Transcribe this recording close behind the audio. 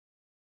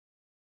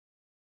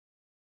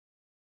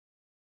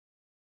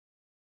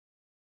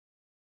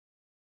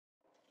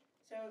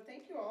So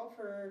thank you all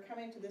for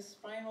coming to this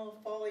final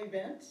fall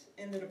event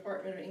in the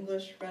Department of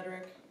English,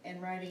 Rhetoric, and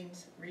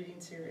Writing's reading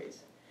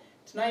series.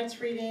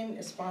 Tonight's reading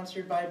is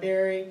sponsored by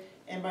Barry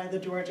and by the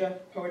Georgia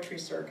Poetry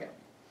Circuit.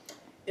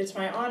 It's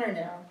my honor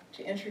now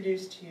to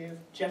introduce to you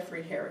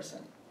Jeffrey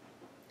Harrison.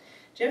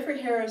 Jeffrey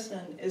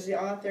Harrison is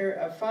the author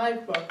of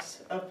 5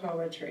 books of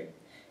poetry,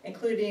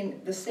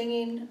 including The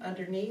Singing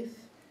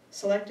Underneath,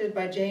 selected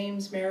by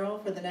James Merrill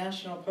for the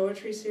National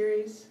Poetry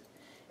Series,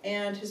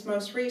 and his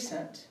most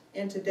recent,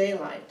 Into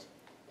Daylight,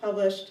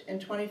 published in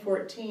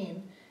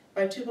 2014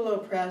 by Tupelo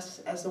Press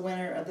as the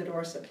winner of the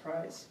Dorset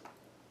Prize.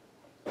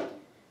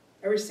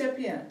 A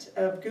recipient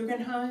of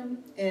Guggenheim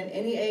and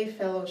NEA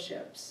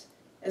Fellowships,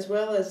 as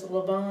well as the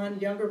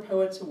Levon Younger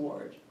Poets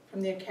Award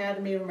from the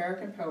Academy of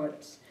American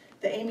Poets,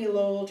 the Amy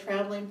Lowell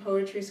Traveling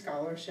Poetry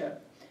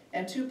Scholarship,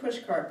 and 2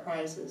 Pushcart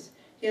Prizes,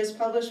 he has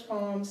published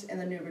poems in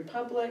the New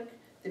Republic,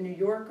 the New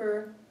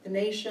Yorker, the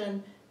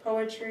Nation,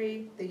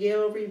 Poetry, the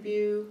Yale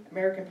Review,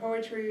 American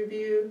Poetry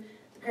Review,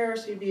 the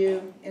Paris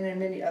Review, and in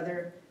many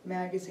other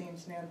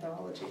magazines and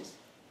anthologies.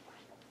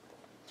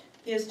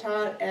 He has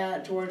taught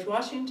at George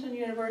Washington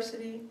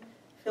University,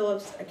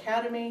 Phillips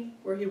Academy,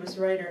 where he was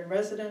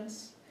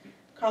writer-in-residence,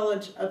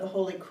 College of the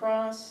Holy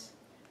Cross,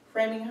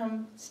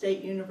 Framingham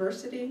State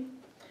University,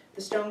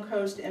 the Stone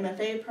Coast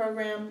MFA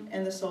program,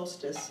 and the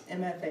Solstice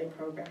MFA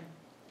program.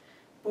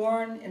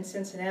 Born in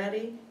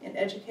Cincinnati and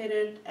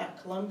educated at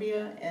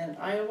Columbia and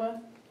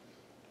Iowa,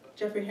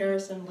 Jeffrey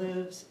Harrison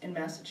lives in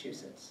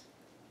Massachusetts.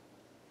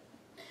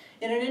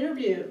 In an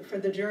interview for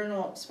the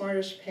journal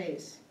Smartish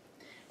Pace,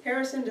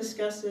 Harrison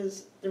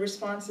discusses the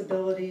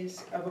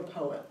responsibilities of a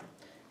poet,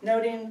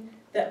 noting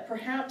that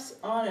perhaps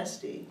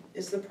honesty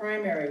is the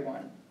primary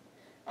one.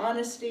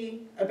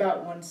 Honesty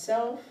about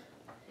oneself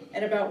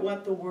and about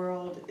what the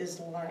world is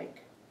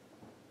like.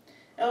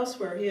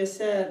 Elsewhere, he has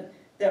said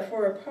that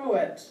for a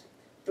poet,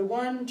 the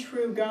one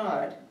true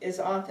God is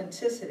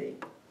authenticity,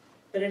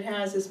 but it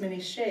has as many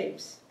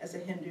shapes as a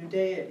Hindu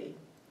deity.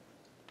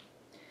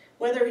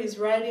 Whether he's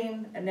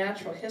writing a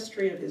natural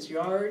history of his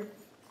yard,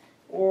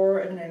 or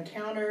an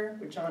encounter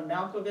with John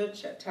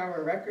Malkovich at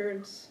Tower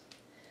Records,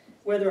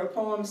 whether a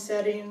poem's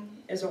setting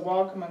is a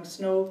walk among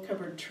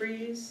snow-covered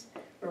trees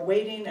or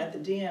waiting at the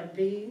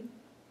DMV,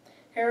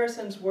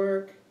 Harrison's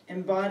work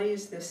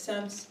embodies this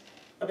sense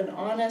of an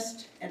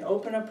honest and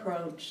open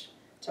approach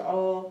to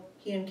all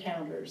he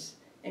encounters,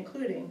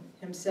 including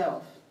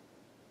himself.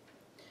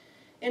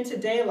 Into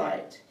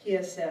Daylight, he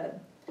has said,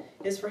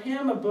 is for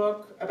him a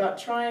book about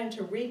trying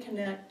to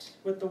reconnect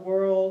with the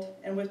world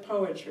and with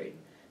poetry,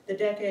 the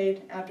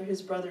decade after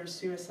his brother's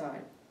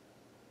suicide.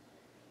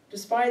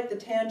 Despite the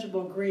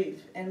tangible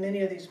grief in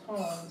many of these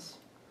poems,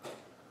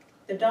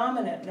 the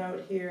dominant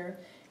note here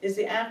is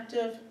the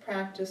active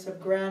practice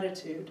of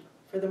gratitude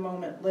for the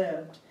moment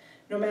lived,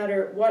 no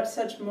matter what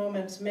such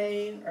moments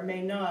may or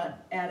may not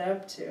add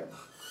up to.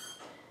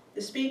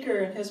 The speaker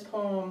in his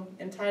poem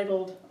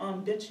entitled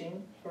On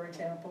Bitching, for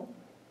example,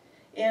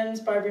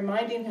 ends by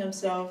reminding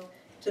himself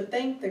to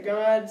thank the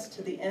gods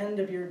to the end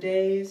of your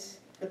days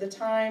for the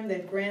time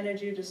they've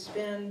granted you to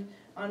spend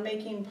on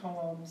making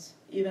poems,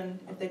 even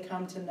if they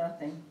come to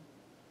nothing.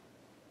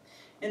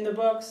 In the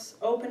book's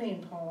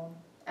opening poem,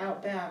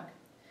 Out Back,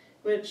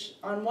 which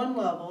on one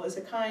level is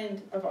a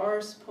kind of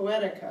ars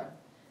poetica,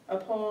 a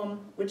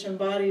poem which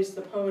embodies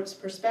the poet's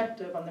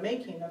perspective on the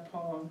making of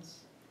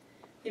poems,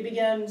 he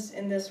begins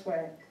in this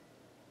way.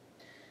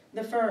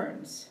 The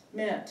ferns,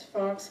 mint,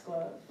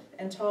 foxglove,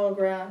 and tall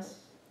grass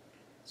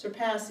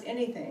surpass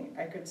anything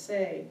I could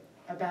say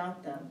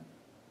about them.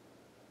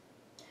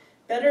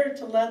 Better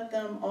to let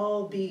them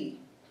all be,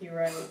 he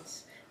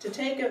writes, to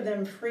take of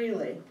them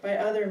freely by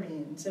other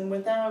means and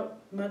without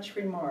much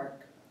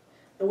remark,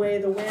 the way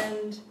the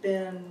wind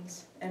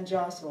bends and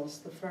jostles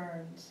the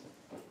ferns.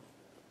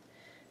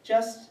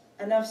 Just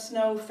enough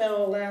snow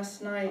fell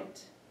last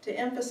night to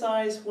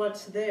emphasize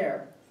what's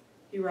there,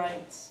 he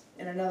writes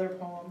in another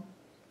poem.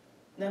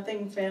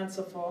 Nothing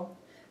fanciful,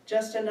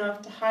 just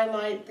enough to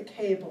highlight the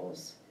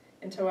cables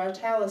and to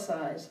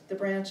italicize the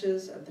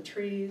branches of the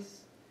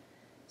trees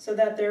so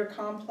that their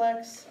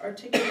complex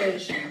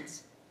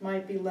articulations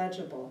might be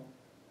legible.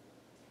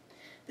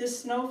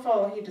 This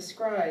snowfall he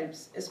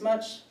describes is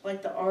much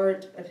like the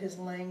art of his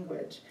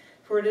language,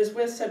 for it is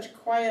with such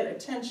quiet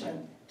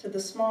attention to the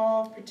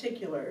small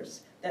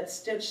particulars that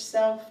stitch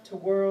self to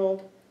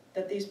world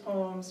that these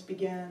poems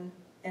begin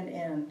and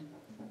end.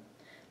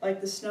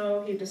 Like the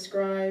snow he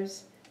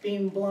describes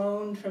being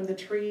blown from the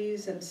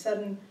trees in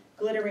sudden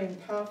glittering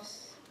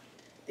puffs,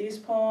 these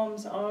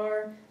poems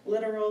are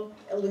literal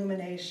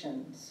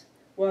illuminations,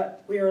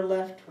 what we are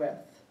left with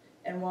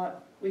and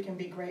what we can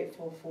be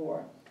grateful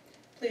for.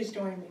 Please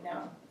join me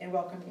now in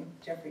welcoming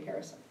Jeffrey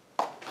Harrison.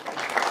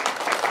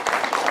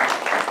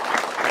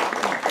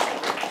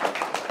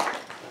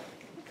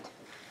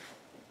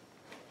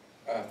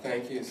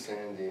 Thank you,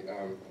 Sandy.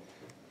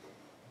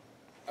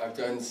 I've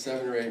done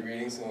 7 or 8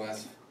 readings in the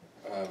last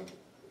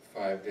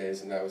 5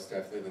 days, and that was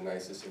definitely the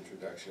nicest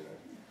introduction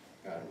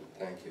I've gotten.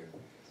 Thank you.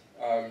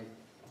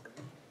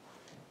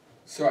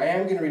 So I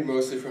am going to read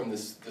mostly from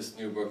this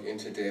new book,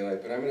 Into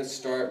Daylight, but I'm going to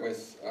start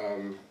with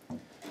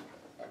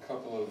a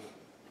couple of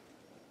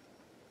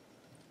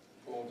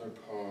older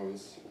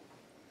poems.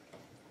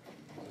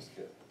 I'll just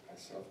get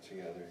myself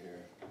together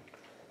here.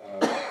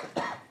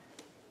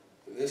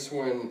 This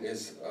one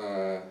is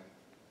a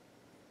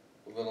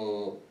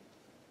little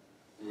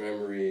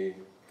memory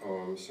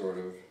poem, sort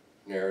of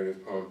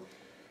narrative poem,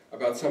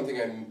 about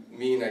something I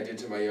did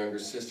to my younger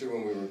sister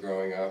when we were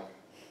growing up.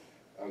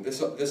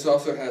 This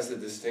also has the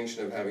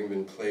distinction of having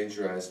been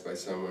plagiarized by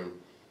someone,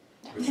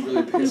 which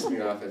really pissed me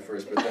off at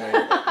first, but then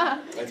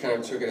I kind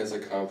of took it as a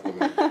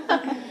compliment.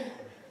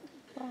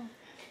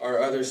 Our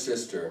Other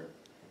Sister.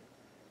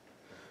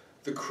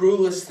 The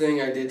cruelest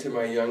thing I did to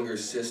my younger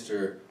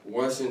sister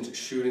wasn't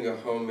shooting a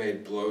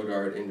homemade blow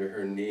dart into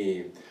her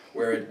knee,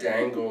 where it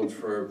dangled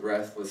for a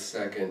breathless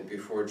second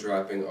before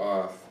dropping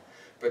off,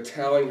 but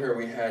telling her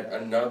we had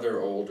another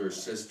older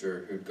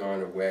sister who'd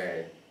gone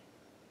away.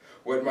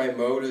 What my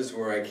motives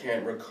were I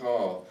can't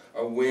recall,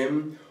 a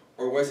whim,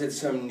 or was it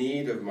some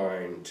need of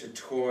mine to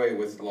toy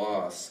with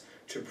loss,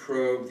 to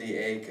probe the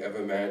ache of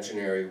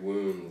imaginary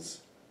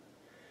wounds?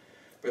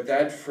 But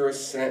that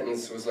first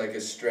sentence was like a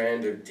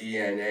strand of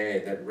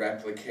DNA that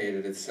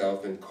replicated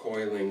itself in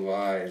coiling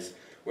lies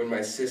when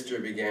my sister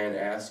began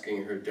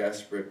asking her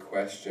desperate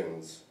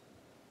questions.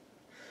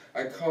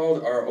 I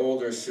called our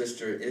older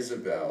sister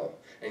Isabel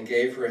and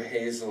gave her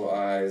hazel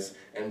eyes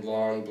and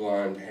long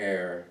blonde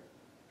hair.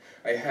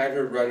 I had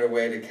her run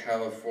away to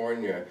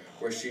California,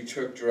 where she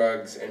took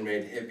drugs and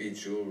made hippie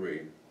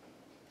jewelry.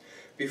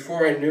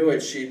 Before I knew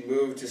it, she'd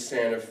moved to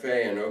Santa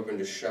Fe and opened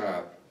a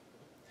shop.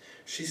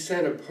 She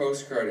sent a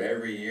postcard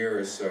every year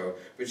or so,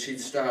 but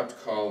she'd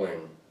stopped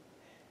calling.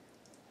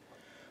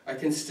 I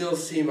can still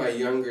see my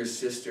younger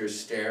sister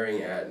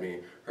staring at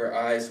me, her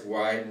eyes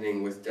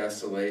widening with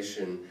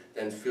desolation,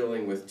 then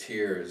filling with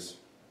tears.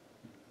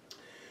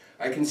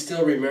 I can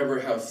still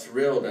remember how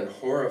thrilled and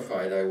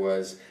horrified I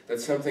was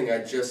that something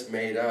I'd just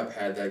made up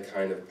had that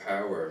kind of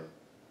power.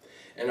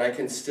 And I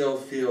can still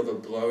feel the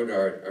blow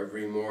dart of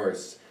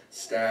remorse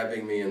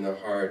stabbing me in the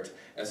heart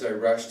as I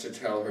rushed to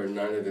tell her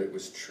none of it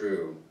was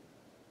true.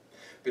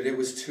 But it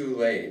was too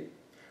late.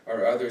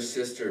 Our other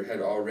sister had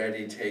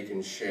already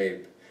taken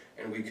shape,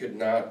 and we could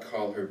not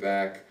call her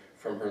back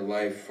from her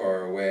life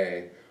far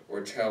away or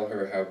tell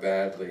her how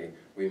badly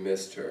we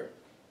missed her.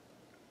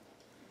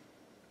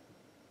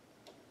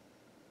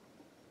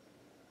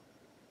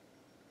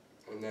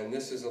 And then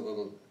this is a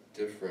little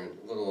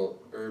different, little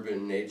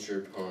urban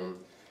nature poem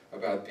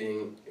about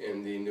being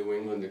in the New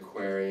England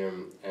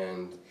Aquarium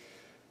and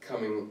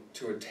coming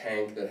to a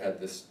tank that had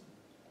this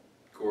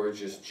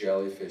gorgeous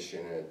jellyfish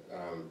in it.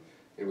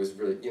 It was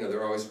really,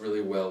 they're always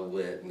really well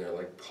lit and they're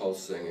like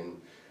pulsing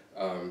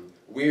and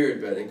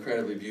weird but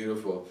incredibly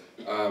beautiful.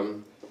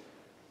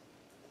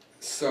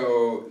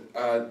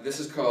 This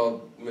is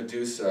called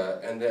Medusa,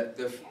 and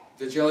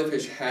the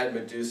jellyfish had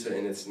Medusa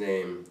in its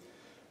name.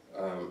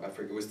 I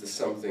forget, it was the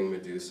something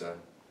Medusa.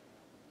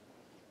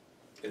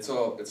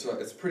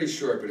 It's pretty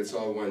short, but it's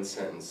all one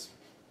sentence.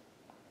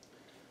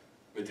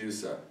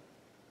 Medusa.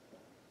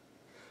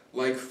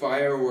 Like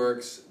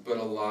fireworks, but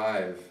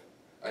alive,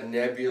 a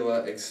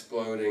nebula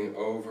exploding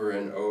over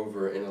and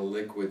over in a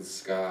liquid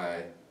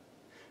sky.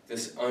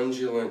 This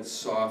undulant,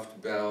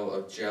 soft bell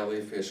of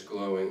jellyfish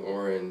glowing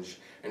orange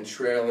and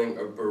trailing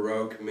a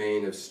baroque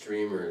mane of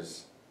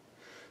streamers.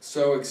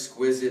 So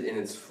exquisite in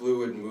its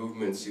fluid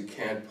movements you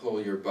can't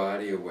pull your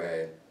body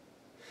away.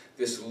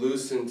 This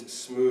lucent,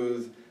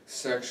 smooth,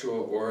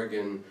 sexual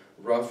organ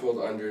ruffled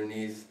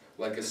underneath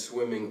like a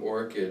swimming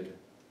orchid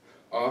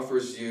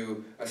offers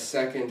you a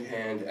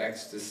second-hand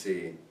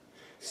ecstasy,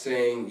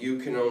 saying you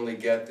can only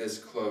get this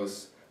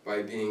close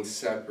by being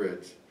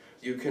separate.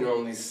 You can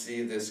only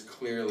see this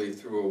clearly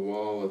through a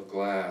wall of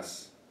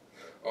glass.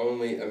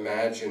 Only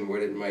imagine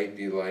what it might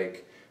be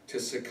like to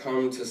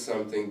succumb to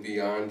something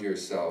beyond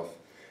yourself,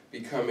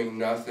 becoming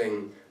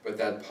nothing but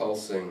that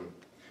pulsing,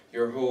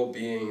 your whole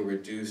being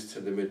reduced to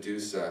the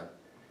Medusa,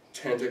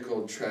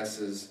 tentacled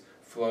tresses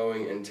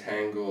flowing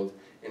entangled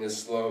in a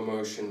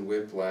slow-motion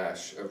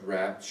whiplash of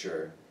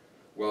rapture,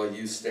 while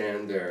you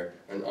stand there,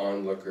 an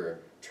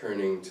onlooker,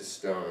 turning to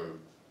stone.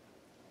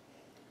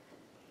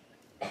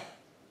 Okay.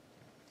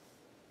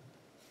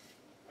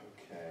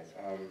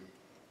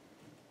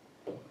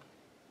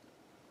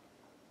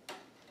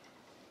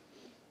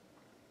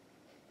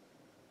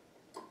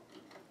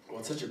 Well,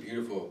 it's such a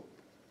beautiful,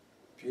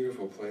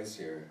 beautiful place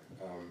here.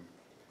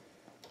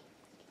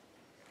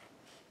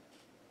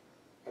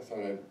 I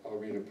thought I'll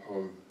read a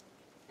poem,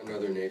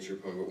 another nature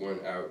poem, but one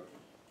out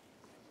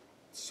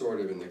sort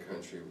of in the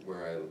country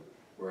where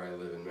I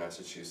live in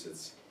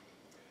Massachusetts.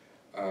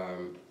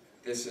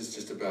 This is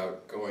just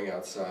about going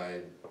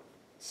outside,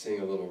 seeing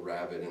a little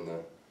rabbit and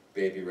the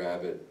baby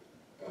rabbit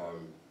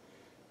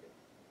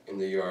in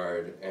the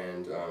yard,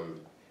 and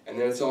then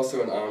it's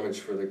also an homage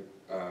for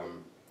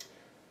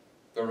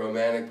the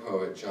Romantic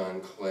poet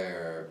John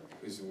Clare,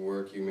 whose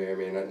work you may or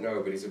may not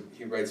know, but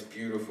he writes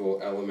beautiful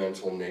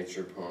elemental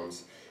nature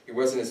poems. He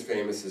wasn't as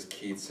famous as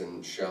Keats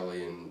and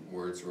Shelley and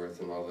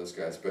Wordsworth and all those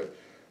guys, but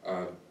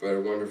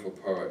a wonderful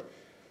poet.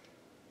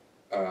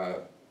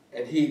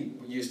 And he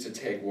used to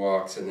take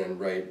walks and then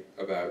write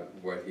about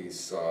what he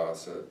saw,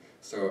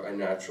 so I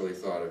naturally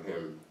thought of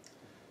him.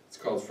 It's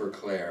called For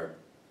Clare.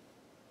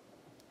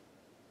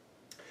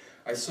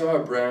 I saw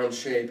a brown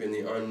shape in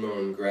the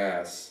unmown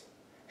grass,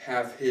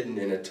 half hidden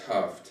in a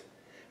tuft,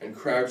 and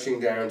crouching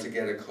down to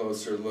get a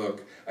closer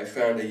look, I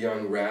found a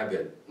young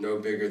rabbit, no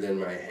bigger than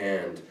my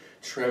hand,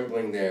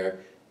 trembling there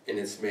in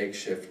its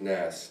makeshift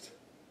nest.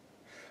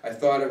 I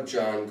thought of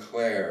John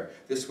Clare.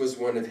 This was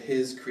one of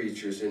his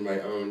creatures in my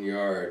own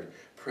yard,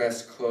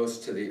 pressed close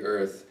to the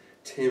earth,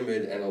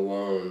 timid and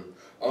alone,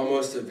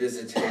 almost a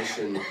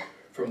visitation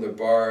from the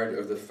bard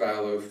of the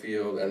fallow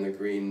field and the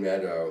green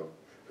meadow,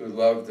 who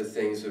loved the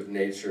things of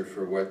nature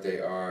for what they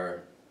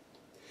are.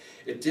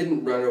 It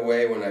didn't run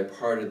away when I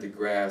parted the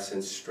grass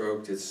and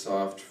stroked its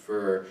soft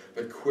fur,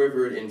 but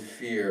quivered in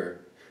fear,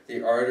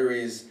 the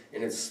arteries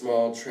in its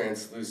small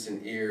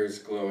translucent ears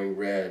glowing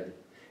red,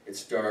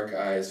 its dark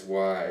eyes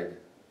wide.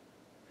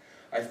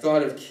 I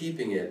thought of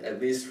keeping it, at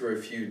least for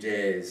a few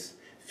days,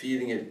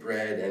 feeding it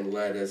bread and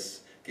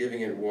lettuce,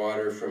 giving it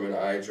water from an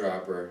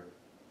eyedropper.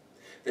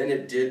 Then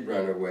it did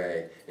run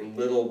away, in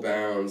little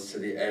bounds to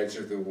the edge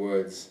of the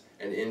woods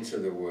and into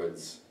the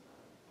woods.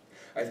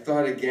 I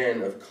thought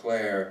again of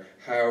Clare,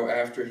 how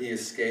after he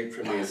escaped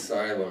from the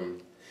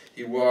asylum,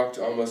 he walked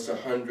almost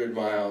 100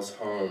 miles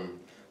home,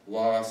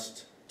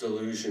 lost,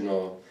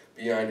 delusional,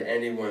 beyond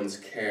anyone's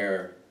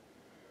care,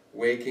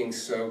 waking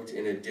soaked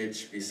in a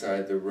ditch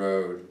beside the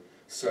road,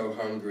 so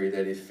hungry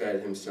that he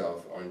fed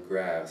himself on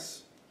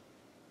grass.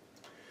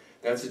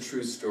 That's a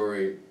true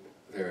story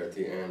there at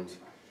the end.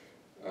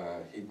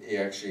 He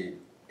actually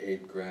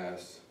ate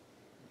grass.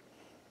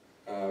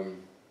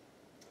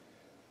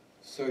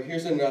 So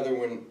here's another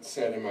one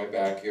set in my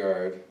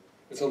backyard.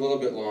 It's a little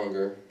bit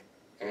longer,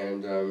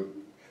 and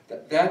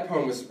that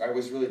poem I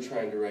was really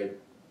trying to write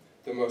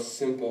the most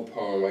simple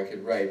poem I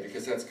could write,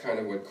 because that's kind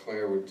of what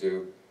Clare would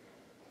do.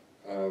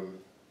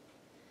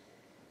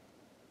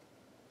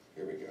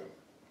 Here we go.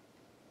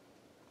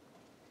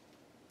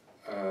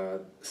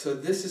 So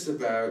this is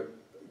about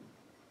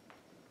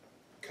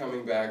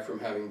coming back from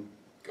having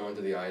gone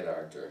to the eye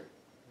doctor.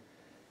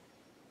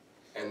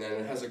 And then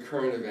it has a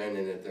current event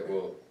in it that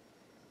will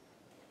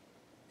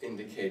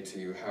indicate to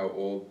you how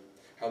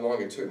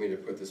long it took me to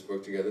put this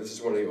book together. This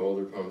is one of the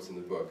older poems in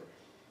the book.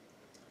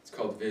 It's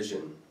called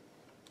Vision.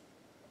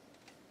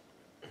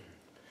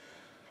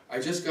 I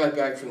just got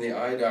back from the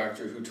eye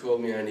doctor who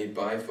told me I need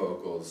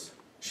bifocals.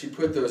 She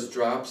put those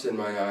drops in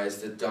my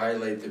eyes that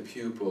dilate the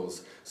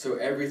pupils, so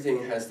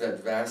everything has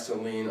that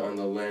Vaseline on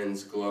the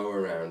lens glow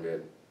around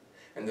it.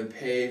 And the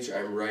page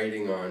I'm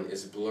writing on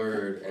is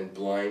blurred and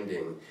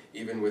blinding,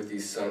 even with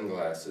these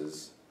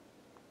sunglasses.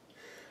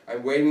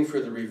 I'm waiting for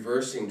the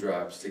reversing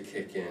drops to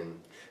kick in.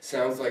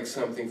 Sounds like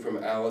something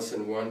from Alice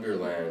in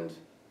Wonderland.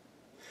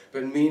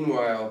 But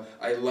meanwhile,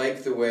 I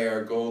like the way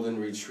our golden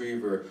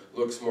retriever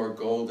looks more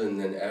golden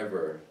than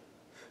ever.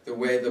 The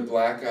way the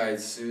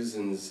black-eyed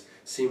Susans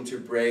seem to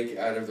break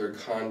out of their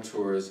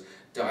contours,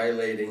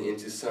 dilating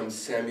into some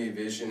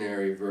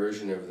semi-visionary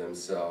version of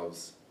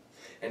themselves.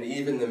 And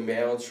even the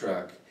mail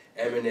truck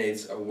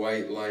emanates a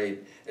white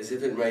light, as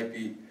if it might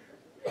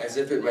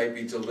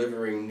be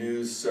delivering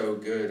news so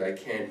good I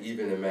can't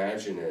even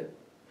imagine it.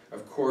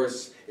 Of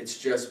course, it's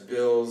just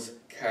bills,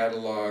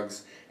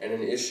 catalogs, and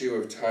an issue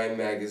of Time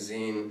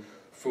magazine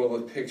full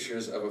of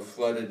pictures of a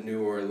flooded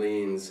New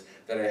Orleans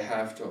that I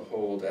have to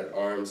hold at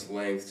arm's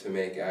length to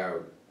make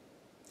out.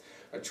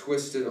 A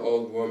twisted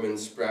old woman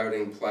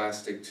sprouting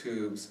plastic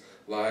tubes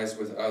lies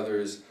with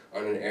others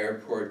on an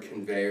airport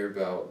conveyor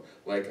belt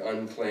like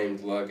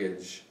unclaimed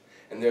luggage,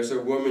 and there's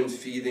a woman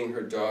feeding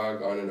her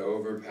dog on an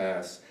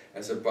overpass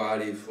as a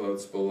body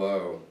floats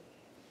below.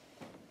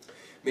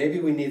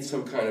 Maybe we need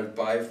some kind of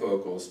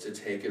bifocals to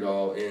take it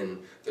all in,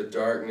 the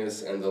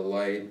darkness and the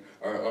light,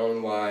 our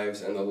own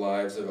lives and the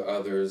lives of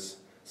others,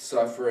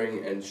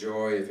 suffering and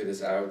joy if it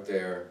is out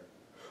there,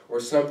 or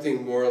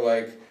something more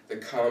like the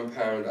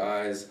compound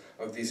eyes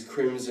of these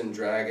crimson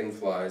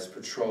dragonflies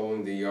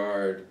patrolling the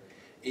yard,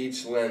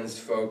 each lens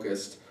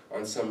focused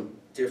on some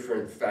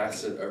different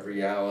facet of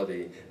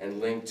reality and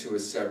linked to a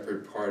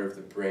separate part of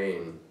the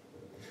brain.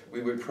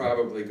 We would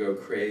probably go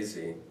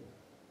crazy.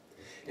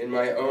 In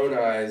my own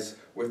eyes,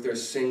 with their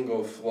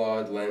single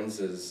flawed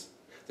lenses,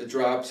 the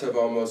drops have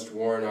almost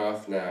worn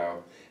off now,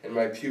 and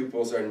my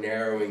pupils are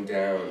narrowing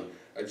down,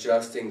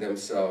 adjusting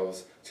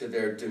themselves to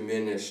their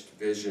diminished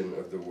vision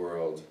of the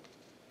world.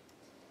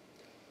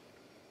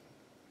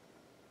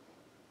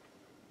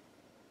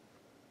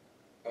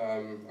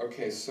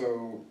 Okay,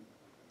 so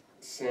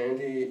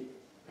Sandy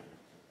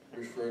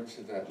referred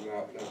to that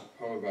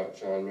poem about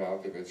John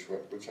Malkovich,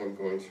 which I'm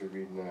going to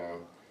read now.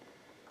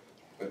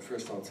 But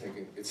first I'll take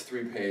it's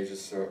 3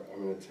 pages, so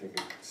I'm going to take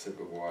a sip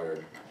of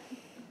water.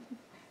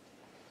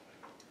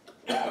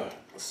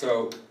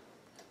 So,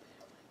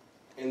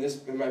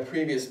 in my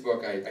previous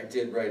book, I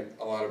did write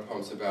a lot of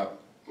poems about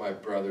my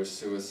brother's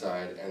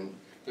suicide, and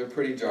they're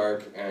pretty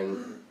dark,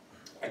 and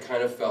I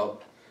kind of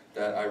felt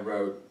that I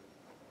wrote,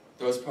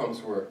 those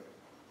poems were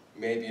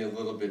maybe a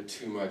little bit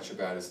too much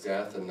about his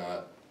death and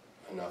not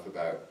enough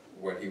about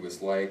what he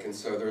was like. And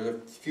so there are a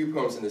few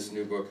poems in this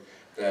new book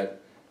that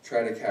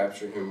try to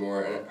capture him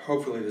more, and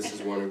hopefully this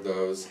is one of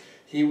those.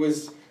 He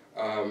was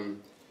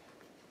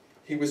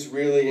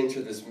really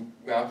into this,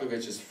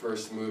 Malkovich's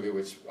first movie,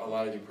 which a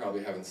lot of you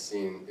probably haven't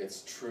seen.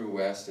 It's True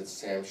West. It's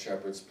Sam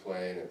Shepard's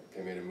play, and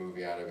they made a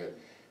movie out of it.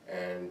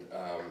 And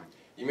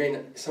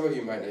some of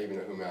you might not even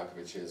know who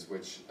Malkovich is,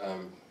 which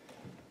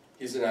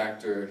he's an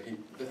actor.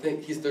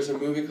 There's a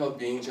movie called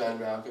Being John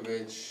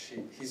Malkovich.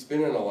 He's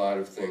been in a lot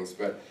of things,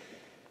 but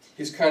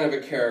he's kind of a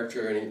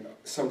character, and he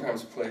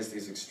sometimes plays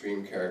these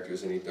extreme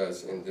characters, and he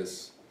does in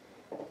this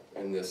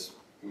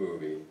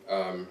movie.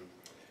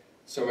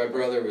 So my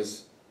brother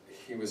was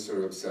sort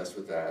of obsessed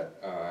with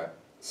that.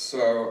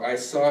 So I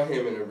saw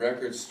him in a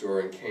record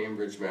store in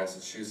Cambridge,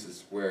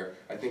 Massachusetts, where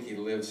I think he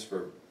lives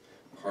for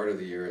part of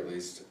the year at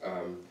least.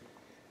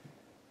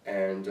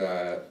 And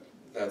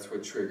that's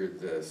what triggered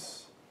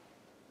this.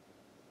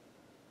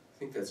 I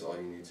think that's all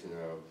you need to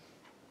know.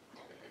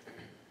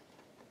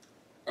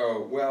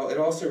 Oh, well, it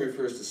also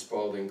refers to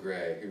Spalding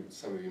Gray, who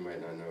some of you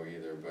might not know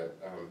either, but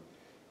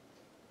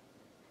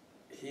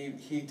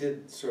he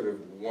did sort of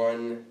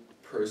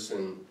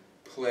one-person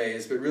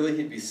plays, but really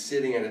he'd be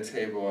sitting at a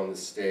table on the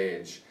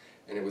stage,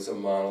 and it was a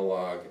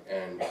monologue,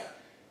 and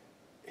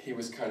he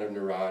was kind of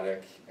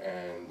neurotic,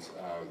 and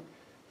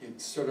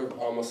he's sort of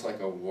almost like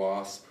a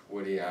wasp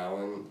Woody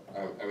Allen.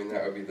 I mean,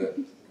 that would be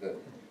the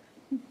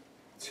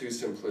too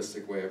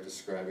simplistic way of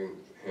describing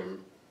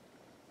him.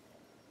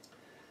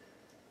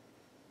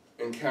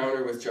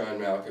 Encounter with John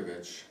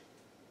Malkovich.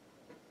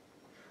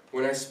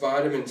 When I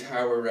spot him in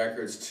Tower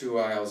Records 2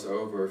 aisles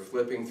over,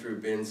 flipping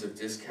through bins of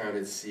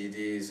discounted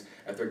CDs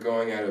at their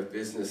going out of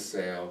business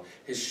sale,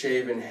 his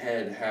shaven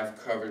head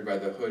half covered by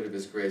the hood of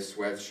his gray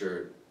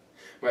sweatshirt,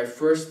 my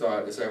first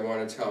thought is I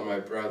want to tell my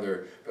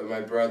brother, but my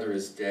brother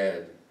is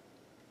dead.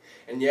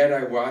 And yet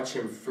I watch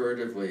him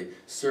furtively,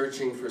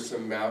 searching for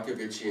some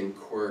Malkovichian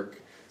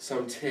quirk,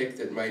 some tick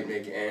that might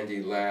make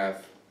Andy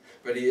laugh,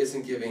 but he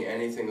isn't giving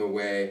anything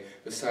away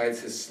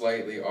besides his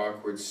slightly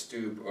awkward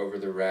stoop over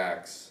the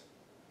racks.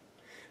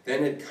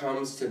 Then it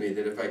comes to me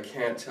that if I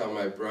can't tell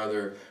my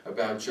brother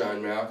about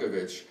John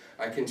Malkovich,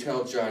 I can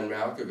tell John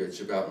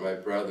Malkovich about my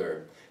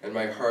brother, and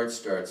my heart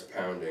starts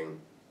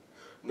pounding.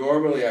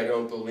 Normally I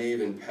don't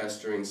believe in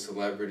pestering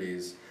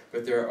celebrities,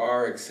 but there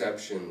are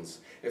exceptions.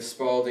 If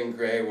Spalding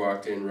Gray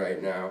walked in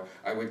right now,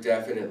 I would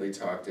definitely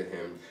talk to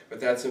him, but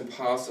that's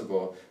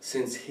impossible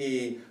since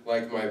he,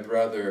 like my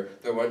brother,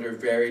 though under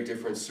very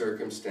different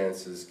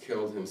circumstances,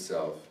 killed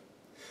himself.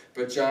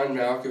 But John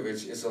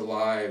Malkovich is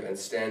alive and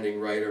standing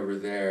right over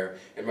there,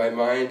 and my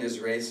mind is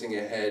racing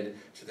ahead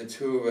to the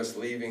two of us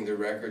leaving the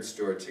record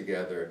store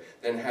together,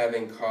 then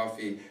having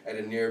coffee at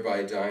a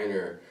nearby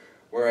diner,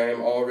 where I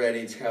am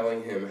already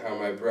telling him how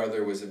my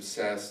brother was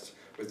obsessed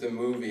with the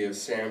movie of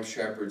Sam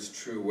Shepard's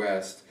True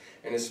West,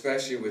 and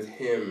especially with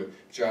him,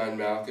 John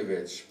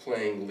Malkovich,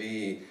 playing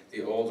Lee,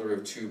 the older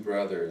of two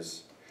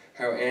brothers.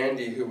 How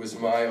Andy, who was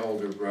my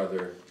older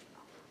brother,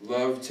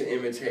 loved to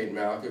imitate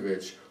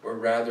Malkovich, or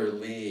rather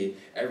Lee,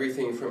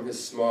 everything from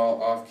his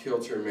small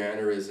off-kilter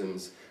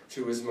mannerisms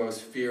to his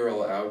most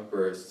feral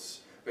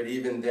outbursts, but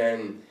even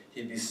then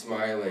he'd be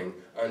smiling,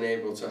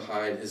 unable to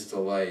hide his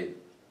delight.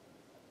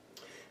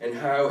 And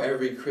how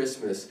every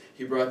Christmas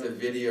he brought the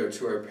video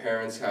to our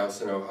parents'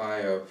 house in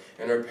Ohio,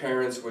 and our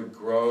parents would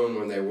groan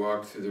when they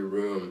walked through the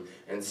room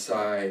and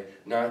sigh,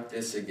 "Not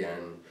this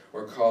again,"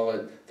 or call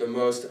it the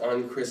most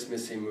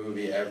un-Christmassy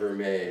movie ever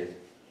made.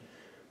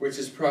 Which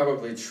is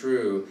probably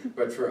true,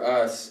 but for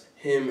us,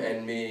 him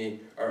and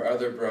me, our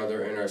other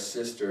brother and our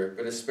sister,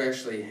 but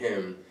especially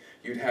him,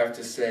 you'd have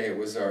to say it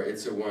was our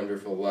It's a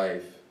Wonderful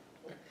Life.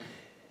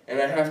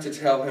 And I have to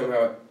tell him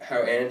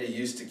how Andy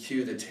used to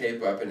cue the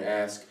tape up and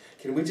ask,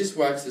 "Can we just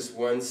watch this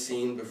one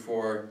scene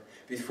before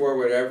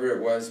whatever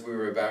it was we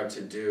were about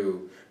to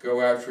do,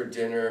 go out for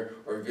dinner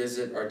or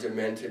visit our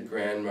demented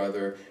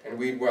grandmother," and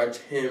we'd watch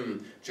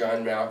him,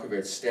 John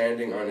Malkovich,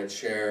 standing on a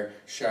chair,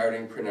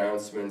 shouting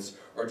pronouncements,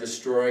 or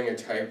destroying a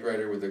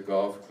typewriter with a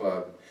golf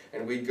club,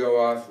 and we'd go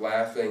off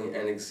laughing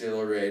and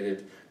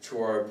exhilarated to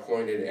our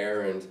appointed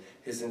errand,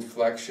 his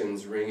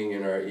inflections ringing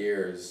in our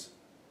ears.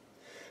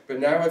 But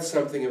now it's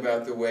something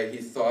about the way he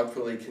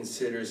thoughtfully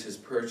considers his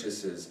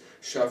purchases,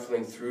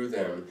 shuffling through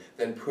them,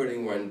 then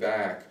putting one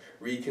back,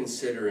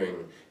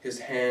 reconsidering, his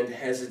hand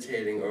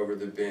hesitating over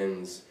the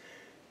bins,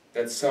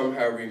 that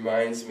somehow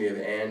reminds me of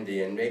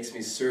Andy and makes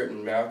me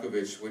certain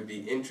Malkovich would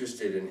be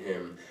interested in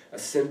him, a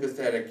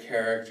sympathetic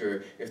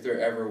character if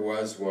there ever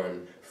was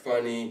one,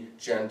 funny,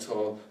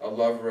 gentle, a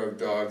lover of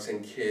dogs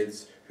and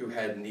kids who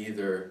had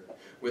neither,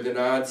 with an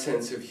odd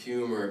sense of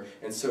humor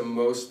and some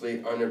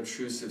mostly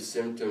unobtrusive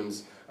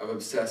symptoms of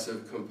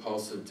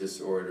obsessive-compulsive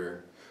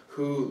disorder,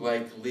 who,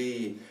 like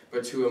Lee,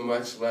 but to a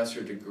much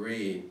lesser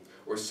degree,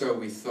 or so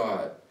we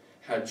thought,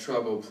 had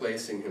trouble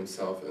placing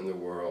himself in the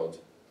world.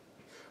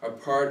 A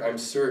part I'm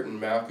certain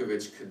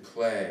Malkovich could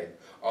play,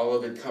 all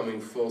of it coming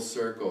full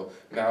circle,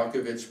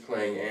 Malkovich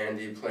playing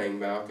Andy, playing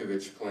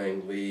Malkovich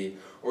playing Lee,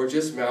 or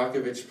just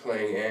Malkovich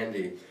playing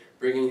Andy,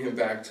 bringing him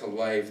back to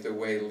life the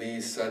way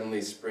Lee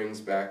suddenly springs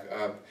back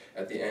up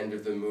at the end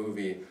of the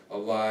movie,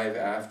 alive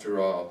after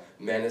all,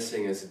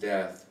 menacing as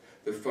death,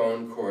 the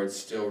phone cord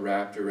still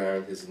wrapped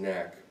around his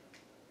neck.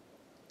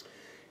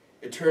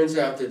 It turns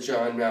out that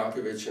John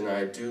Malkovich and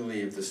I do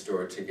leave the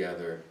store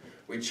together.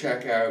 We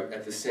check out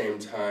at the same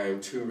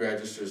time, 2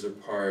 registers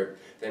apart,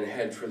 then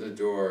head for the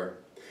door.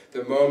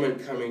 The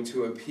moment coming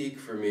to a peak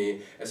for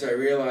me as I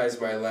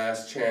realize my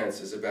last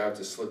chance is about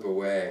to slip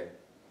away.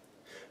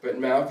 But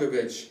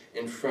Malkovich,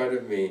 in front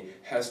of me,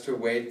 has to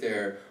wait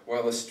there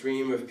while a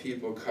stream of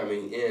people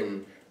coming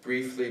in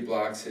briefly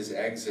blocks his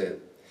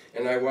exit,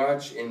 and I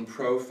watch in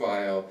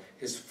profile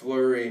his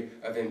flurry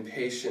of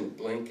impatient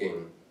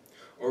blinking.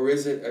 Or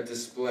is it a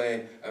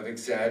display of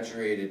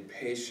exaggerated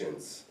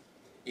patience,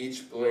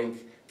 each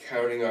blink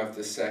counting off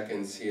the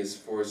seconds he is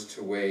forced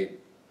to wait,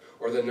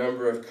 or the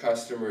number of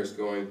customers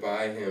going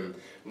by him,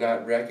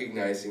 not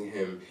recognizing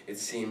him, it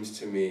seems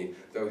to me,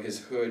 though his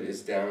hood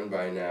is down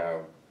by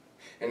now.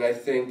 And I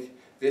think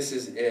this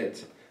is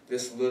it,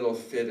 this little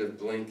fit of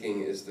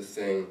blinking is the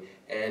thing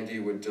Andy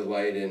would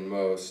delight in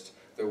most,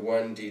 the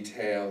one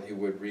detail he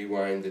would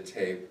rewind the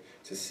tape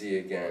to see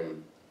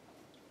again.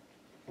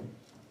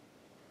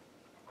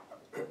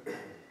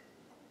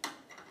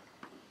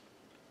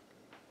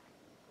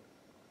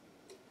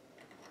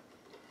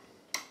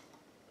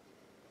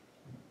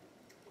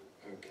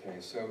 Okay,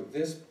 so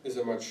this is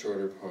a much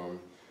shorter poem,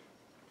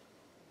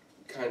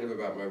 kind of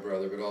about my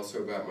brother, but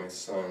also about my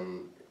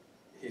son.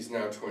 He's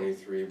now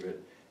 23,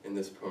 but in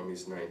this poem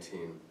he's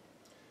 19.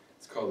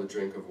 It's called A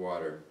Drink of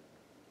Water.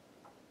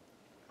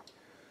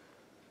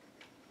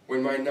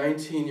 When my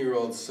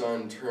 19-year-old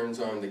son turns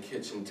on the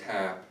kitchen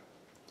tap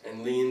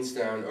and leans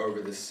down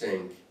over the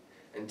sink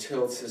and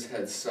tilts his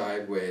head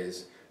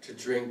sideways to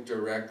drink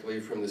directly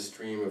from the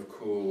stream of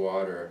cool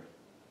water,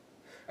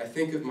 I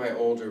think of my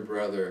older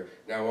brother,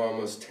 now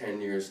almost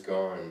 10 years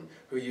gone,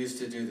 who used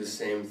to do the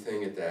same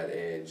thing at that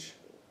age.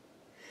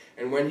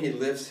 And when he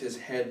lifts his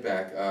head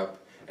back up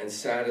and,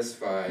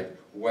 satisfied,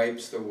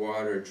 wipes the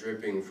water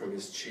dripping from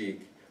his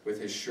cheek with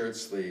his shirt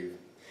sleeve,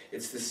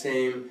 it's the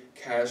same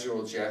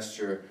casual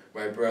gesture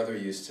my brother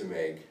used to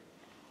make.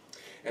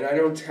 And I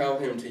don't tell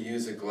him to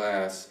use a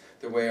glass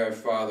the way our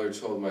father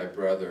told my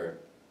brother,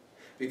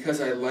 because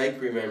I like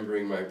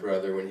remembering my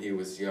brother when he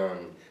was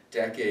young,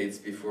 decades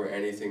before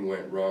anything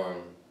went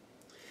wrong.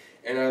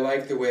 And I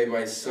like the way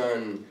my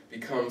son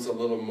becomes a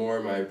little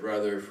more my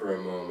brother for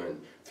a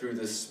moment, through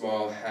this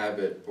small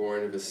habit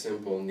born of a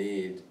simple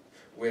need,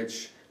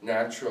 which,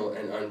 natural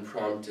and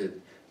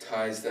unprompted,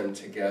 ties them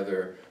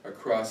together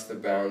across the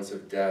bounds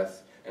of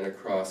death and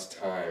across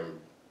time.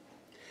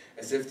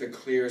 As if the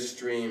clear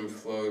stream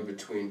flowed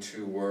between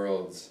 2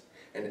 worlds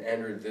and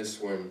entered this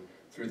one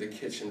through the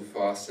kitchen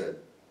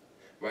faucet,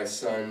 my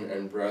son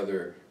and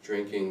brother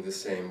drinking the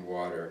same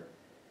water.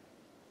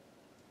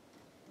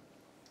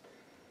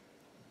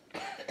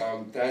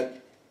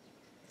 That,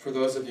 for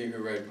those of you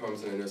who write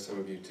poems, and I know some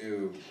of you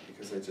do,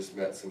 because I just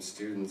met some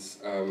students,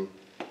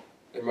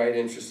 it might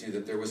interest you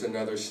that there was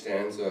another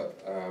stanza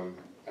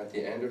at the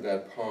end of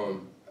that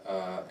poem,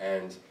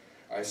 and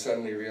I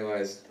suddenly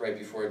realized right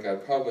before it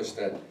got published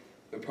that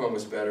the poem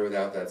was better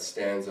without that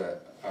stanza.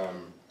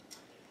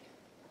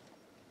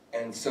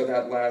 And so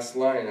that last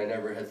line I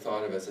never had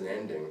thought of as an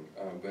ending,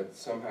 but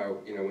somehow,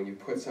 you know, when you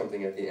put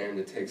something at the end,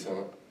 it takes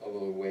on a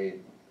little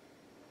weight.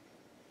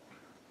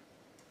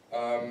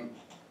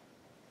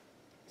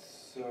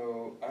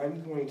 So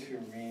I'm going to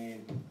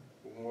read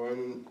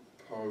one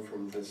poem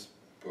from this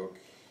book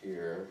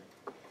here.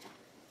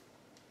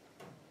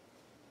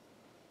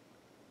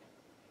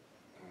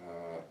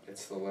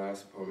 It's the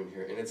last poem in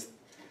here, and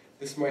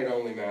this might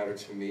only matter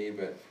to me,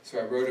 but so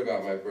I wrote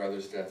about my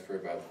brother's death for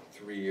about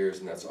 3 years,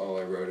 and that's all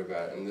I wrote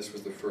about, and this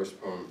was the first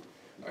poem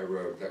I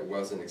wrote that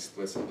wasn't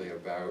explicitly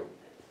about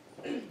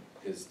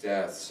his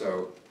death,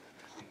 so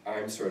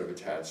I'm sort of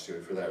attached to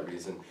it for that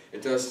reason.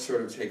 It does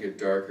sort of take a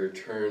darker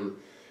turn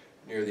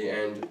near the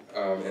end,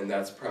 and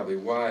that's probably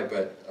why,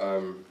 but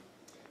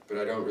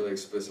I don't really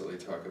explicitly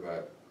talk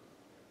about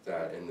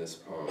that in this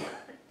poem.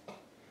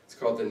 It's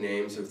called The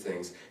Names of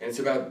Things, and it's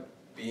about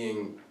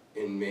being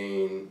in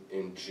Maine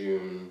in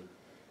June,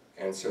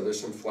 and so there's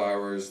some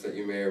flowers that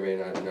you may or may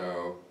not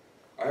know.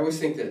 I always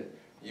think that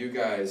you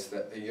guys,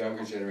 that the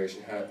younger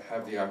generation,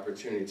 have the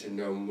opportunity to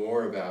know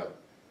more about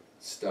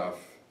stuff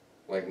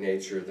like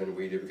nature than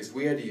we do, because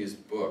we had to use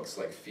books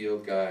like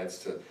field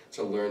guides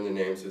to learn the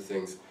names of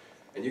things,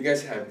 and you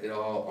guys have it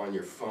all on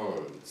your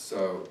phone,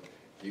 so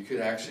you could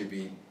actually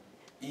be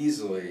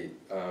easily,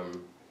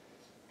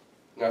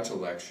 not to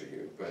lecture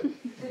you, but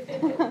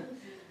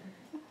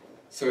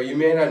so you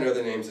may not know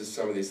the names of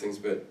some of these things,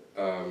 but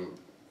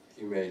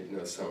you may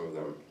know some of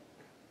them.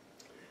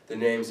 The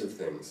names of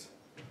things.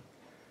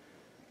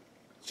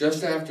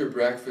 Just after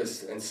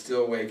breakfast and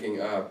still waking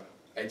up,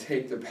 I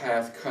take the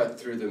path cut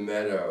through the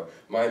meadow,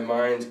 my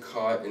mind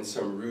caught in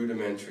some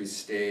rudimentary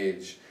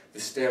stage, the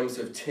stems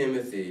of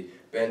Timothy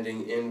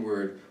bending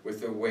inward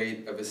with the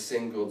weight of a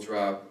single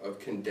drop of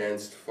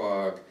condensed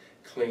fog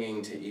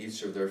clinging to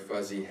each of their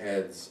fuzzy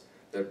heads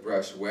that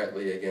brush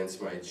wetly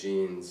against my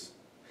jeans.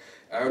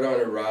 Out on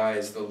a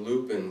rise, the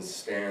lupins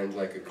stand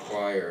like a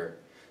choir,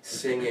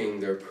 singing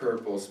their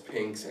purples,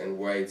 pinks, and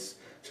whites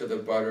to the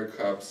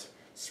buttercups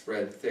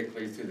spread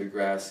thickly through the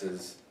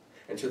grasses,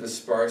 and to the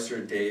sparser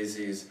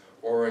daisies,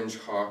 orange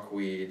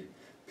hawkweed,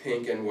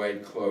 pink and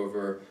white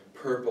clover,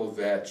 purple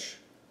vetch,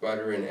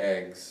 butter and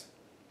eggs.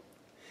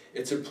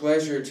 It's a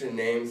pleasure to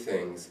name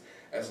things,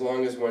 as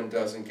long as one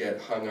doesn't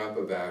get hung up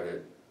about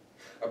it.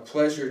 A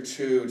pleasure,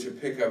 too, to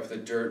pick up the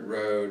dirt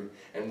road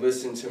and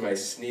listen to my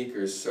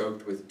sneakers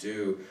soaked with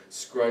dew,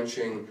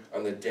 scrunching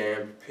on the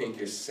damp,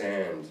 pinkish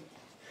sand.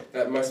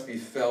 That must be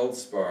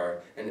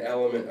feldspar, an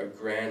element of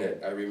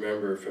granite I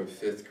remember from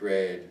 5th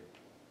grade.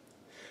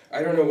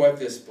 I don't know what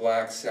this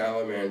black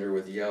salamander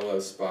with yellow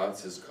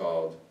spots is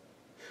called.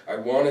 I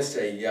want to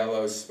say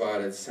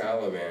yellow-spotted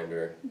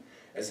salamander,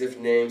 as if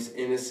names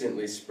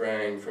innocently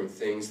sprang from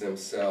things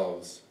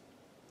themselves.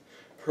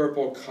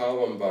 Purple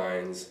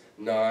columbines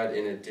nod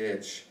in a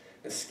ditch,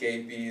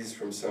 escapees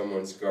from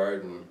someone's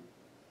garden.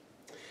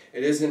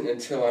 It isn't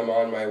until I'm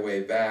on my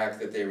way back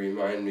that they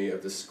remind me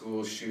of the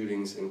school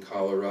shootings in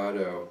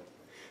Colorado,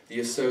 the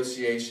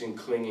association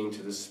clinging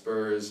to the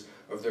spurs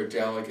of their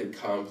delicate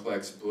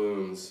complex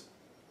blooms.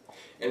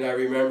 And I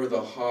remember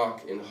the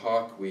hawk in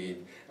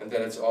hawkweed, and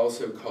that it's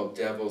also called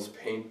devil's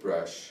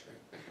paintbrush,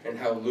 and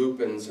how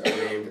lupins are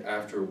named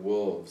after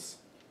wolves.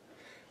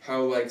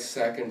 How like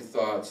second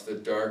thoughts the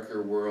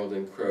darker world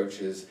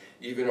encroaches,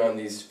 even on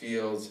these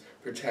fields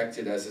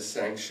protected as a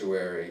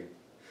sanctuary.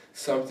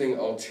 Something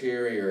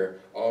ulterior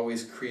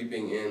always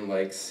creeping in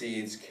like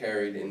seeds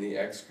carried in the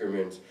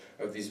excrement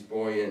of these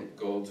buoyant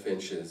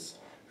goldfinches,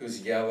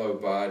 whose yellow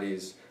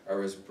bodies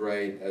are as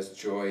bright as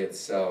joy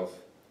itself,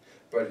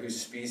 but whose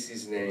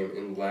species name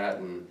in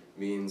Latin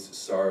means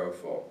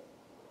sorrowful.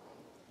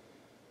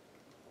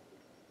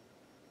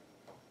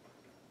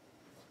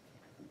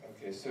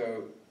 Okay,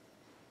 so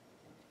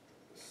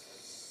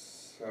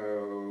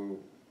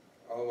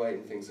I'll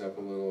lighten things up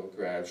a little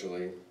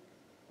gradually.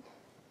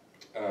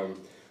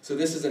 So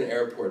this is an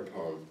airport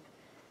poem.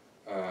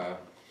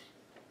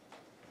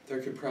 There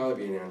could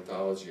probably be an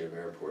anthology of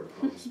airport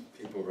poems.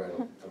 People write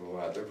them a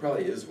lot. There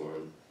probably is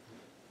one.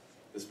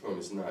 This poem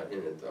is not in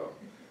it, though.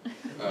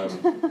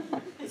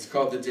 It's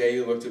called The Day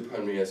You Looked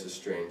Upon Me as a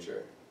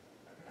Stranger.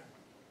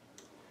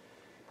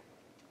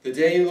 The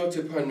day you looked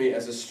upon me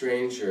as a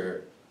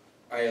stranger,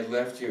 I had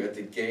left you at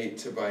the gate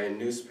to buy a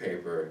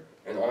newspaper,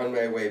 and on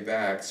my way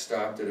back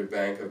stopped at a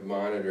bank of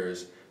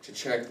monitors to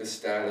check the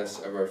status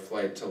of our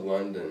flight to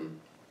London.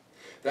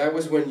 That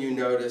was when you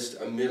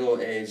noticed a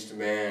middle-aged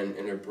man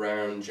in a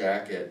brown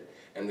jacket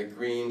and the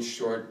green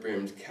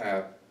short-brimmed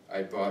cap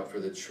I bought for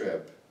the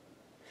trip.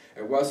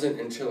 It wasn't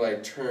until I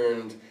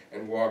turned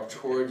and walked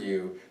toward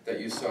you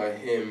that you saw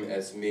him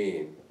as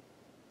me.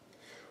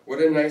 What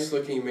a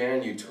nice-looking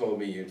man you told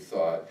me you'd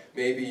thought,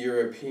 maybe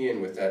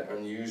European with that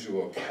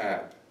unusual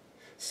cap.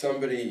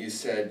 Somebody you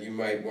said you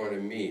might want to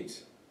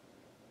meet.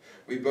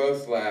 We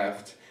both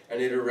laughed,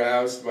 and it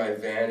aroused my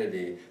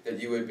vanity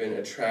that you had been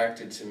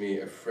attracted to me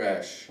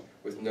afresh,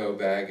 with no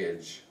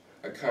baggage,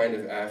 a kind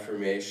of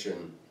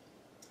affirmation.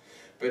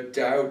 But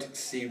doubt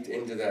seeped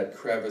into that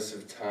crevice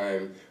of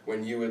time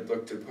when you had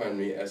looked upon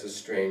me as a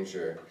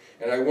stranger,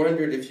 and I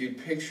wondered if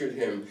you'd pictured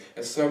him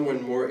as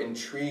someone more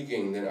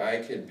intriguing than I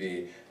could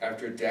be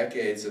after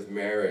decades of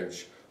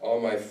marriage, all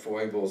my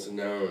foibles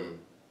known.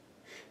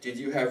 Did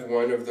you have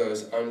one of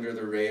those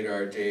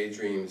under-the-radar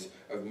daydreams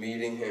of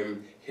meeting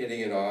him,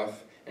 hitting it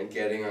off, and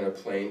getting on a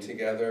plane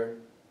together?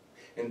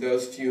 In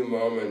those few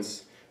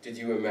moments, did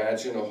you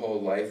imagine a whole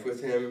life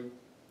with him?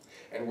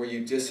 And were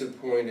you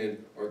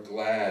disappointed or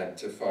glad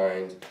to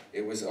find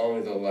it was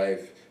only the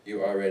life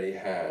you already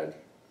had?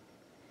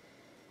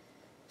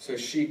 So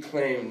she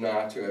claimed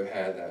not to have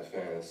had that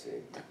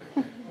fantasy.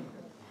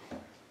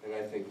 And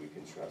I think we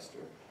can trust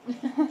her.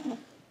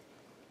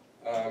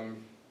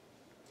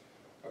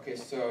 Okay,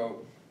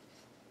 so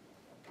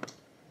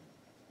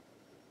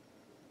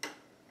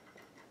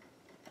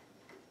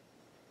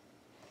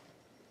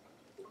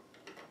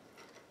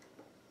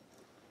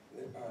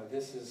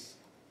this is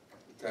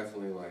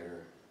definitely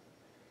lighter.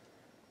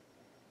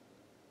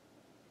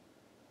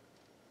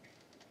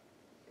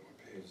 What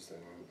page is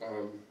that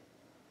on?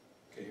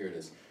 Okay, here it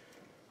is.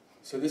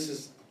 So this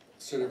is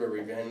sort of a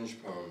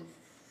revenge poem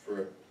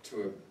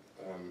to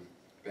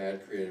a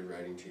bad creative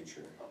writing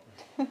teacher.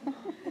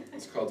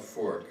 It's called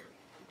Fork.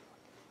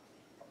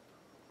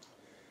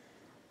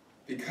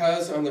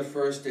 Because on the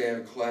first day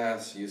of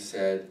class you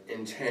said,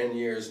 in 10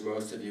 years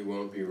most of you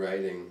won't be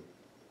writing,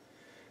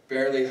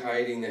 barely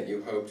hiding that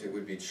you hoped it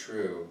would be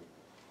true.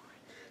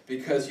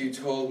 Because you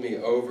told me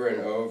over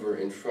and over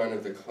in front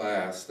of the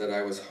class that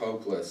I was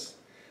hopeless,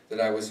 that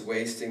I was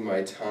wasting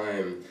my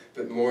time,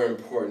 but more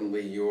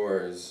importantly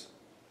yours.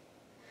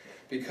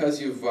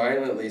 because you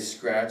violently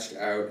scratched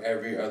out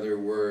every other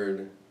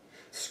word,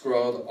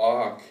 scrawled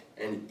awk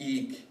and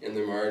eek in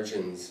the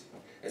margins,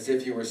 as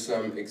if you were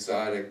some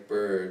exotic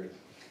bird,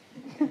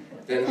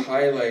 then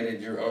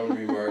highlighted your own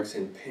remarks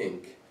in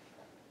pink,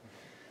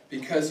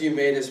 because you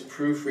made us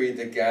proofread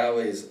the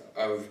galleys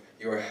of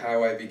your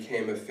How I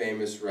Became a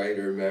Famous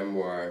Writer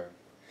memoir,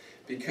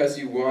 because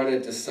you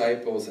wanted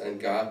disciples and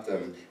got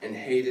them, and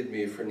hated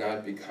me for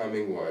not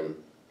becoming one,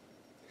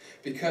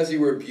 because you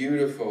were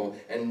beautiful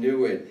and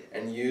knew it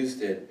and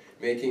used it,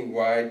 making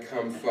wide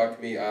come fuck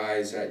me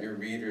eyes at your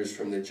readers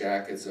from the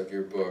jackets of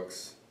your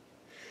books,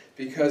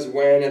 because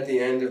when at the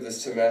end of the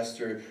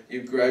semester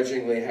you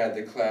grudgingly had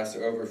the class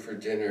over for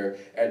dinner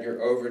at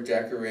your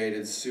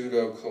over-decorated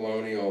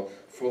pseudo-colonial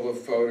full of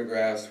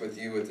photographs with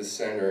you at the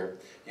center,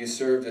 you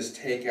served us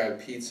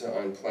takeout pizza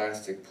on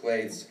plastic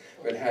plates,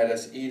 but had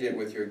us eat it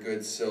with your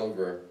good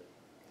silver.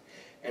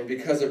 And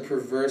because a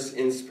perverse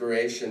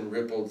inspiration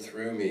rippled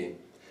through me,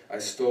 I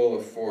stole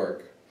a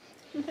fork,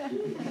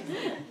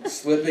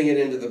 slipping it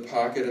into the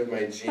pocket of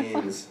my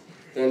jeans,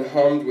 then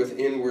hummed with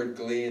inward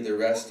glee the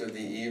rest of the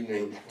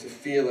evening to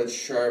feel its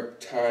sharp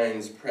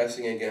tines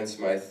pressing against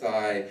my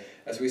thigh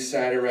as we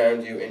sat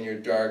around you in your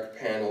dark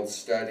paneled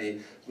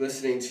study,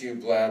 listening to you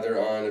blather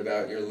on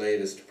about your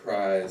latest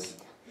prize.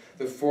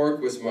 The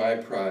fork was my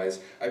prize.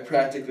 I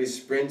practically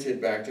sprinted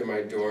back to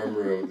my dorm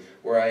room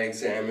where I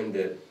examined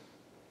it.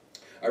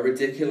 A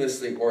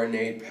ridiculously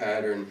ornate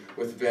pattern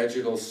with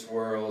vegetal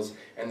swirls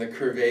and the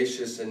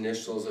curvaceous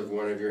initials of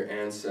one of your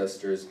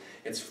ancestors,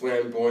 its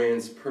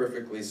flamboyance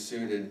perfectly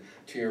suited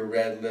to your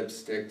red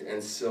lipstick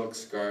and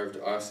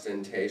silk-scarved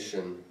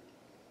ostentation.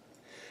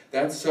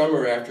 That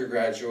summer after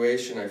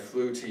graduation, I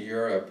flew to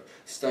Europe,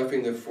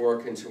 stuffing the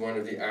fork into one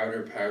of the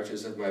outer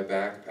pouches of my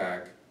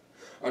backpack.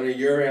 On a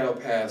Ural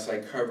pass, I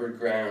covered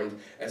ground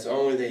as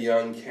only the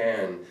young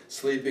can,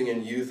 sleeping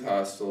in youth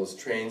hostels,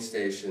 train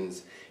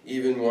stations,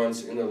 even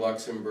once in the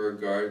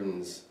Luxembourg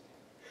Gardens.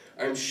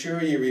 I'm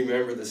sure you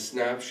remember the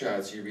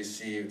snapshots you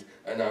received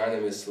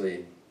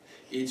anonymously,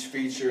 each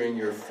featuring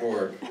your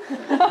fork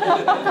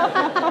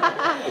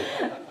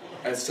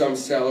at some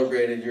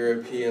celebrated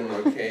European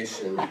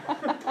location.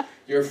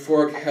 Your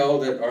fork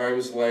held at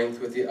arm's length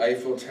with the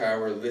Eiffel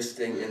Tower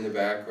listing in the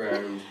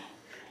background.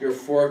 Your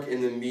fork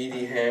in the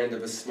meaty hand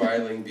of a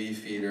smiling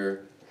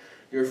beefeater.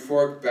 Your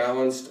fork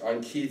balanced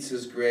on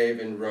Keats's grave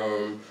in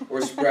Rome,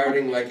 or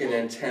sprouting like an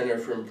antenna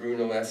from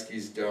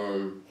Brunelleschi's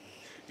dome.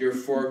 Your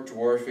fork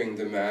dwarfing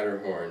the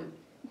Matterhorn.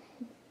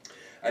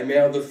 I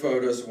mailed the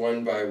photos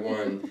one by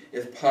one,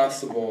 if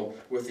possible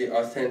with the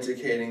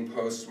authenticating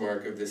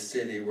postmark of the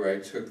city where I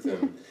took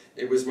them.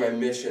 It was my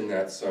mission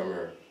that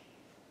summer.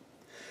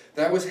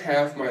 That was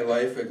half my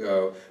life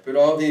ago, but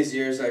all these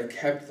years I've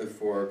kept the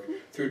fork,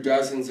 through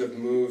dozens of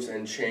moves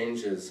and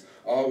changes,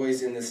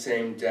 always in the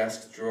same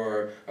desk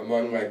drawer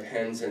among my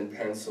pens and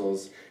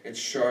pencils, its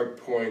sharp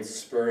points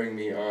spurring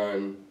me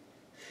on.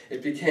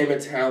 It became a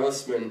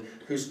talisman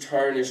whose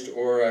tarnished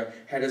aura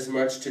had as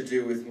much to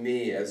do with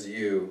me as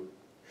you.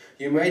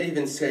 You might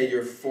even say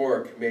your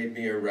fork made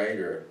me a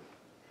writer.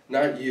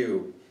 Not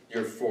you,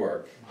 your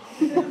fork.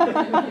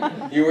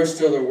 You were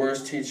still the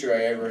worst teacher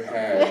I ever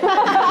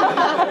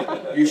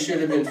had. You should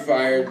have been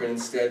fired, but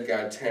instead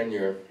got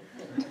tenure.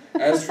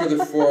 As for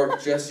the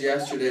fork, just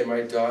yesterday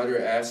my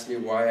daughter asked me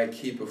why I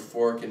keep a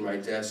fork in my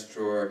desk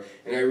drawer,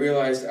 and I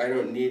realized I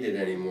don't need it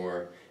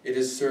anymore. It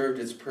has served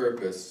its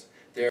purpose.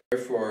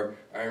 Therefore,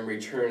 I am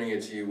returning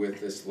it to you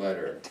with this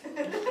letter.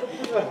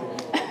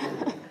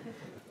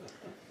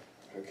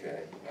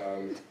 Okay.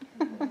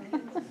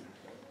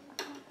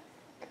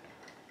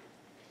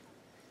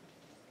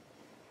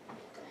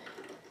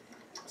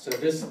 So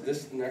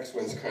this next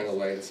one's kind of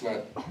light. It's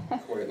not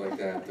quite like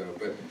that, though.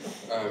 But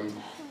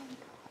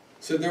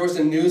so there was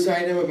a news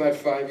item about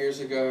 5 years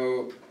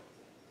ago,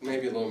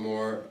 maybe a little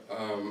more.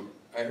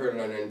 I heard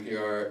it on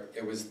NPR.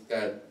 It was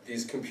that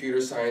these computer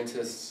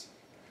scientists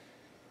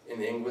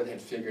in England had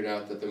figured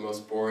out that the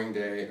most boring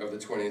day of the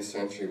 20th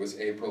century was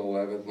April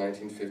 11th,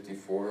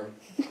 1954.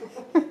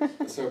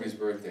 That's nobody's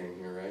birthday in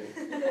here,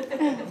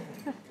 right?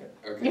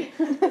 Okay.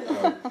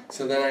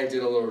 So then I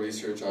did a little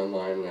research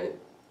online,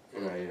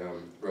 and I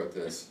wrote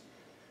this.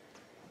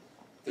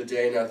 The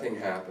day nothing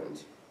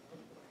happened.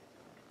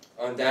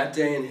 On that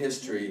day in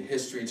history,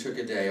 history took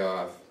a day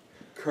off.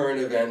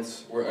 Current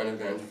events were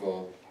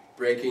uneventful.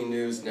 Breaking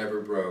news never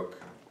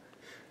broke.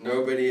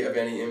 Nobody of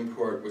any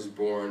import was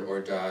born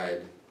or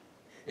died.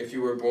 If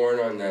you were born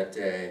on that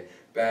day,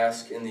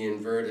 bask in the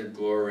inverted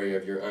glory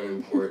of your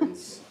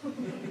unimportance.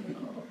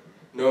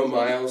 No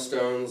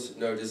milestones,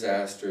 no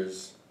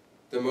disasters.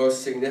 The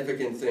most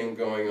significant thing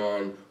going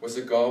on was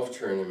a golf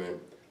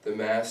tournament, the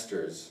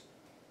Masters.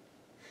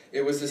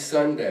 It was a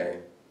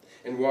Sunday.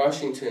 In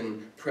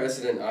Washington,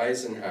 President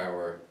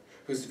Eisenhower,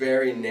 whose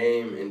very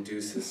name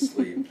induces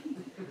sleep,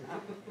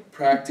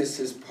 practiced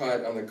his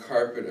putt on the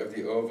carpet of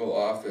the Oval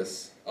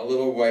Office, a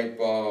little white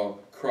ball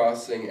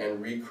crossing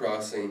and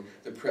recrossing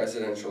the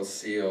presidential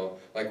seal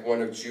like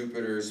one of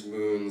Jupiter's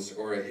moons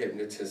or a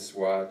hypnotist's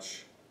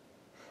watch.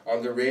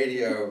 On the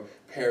radio,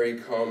 Perry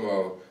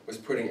Como was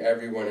putting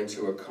everyone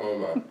into a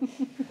coma.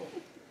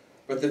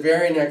 But the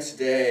very next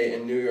day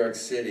in New York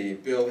City,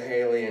 Bill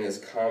Haley and his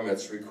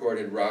Comets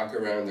recorded Rock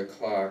Around the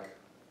Clock,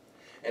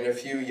 and a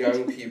few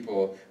young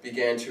people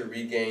began to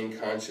regain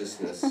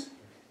consciousness,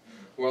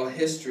 while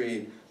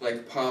history,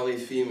 like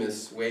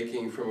Polyphemus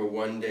waking from a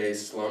one-day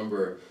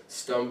slumber,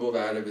 stumbled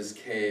out of his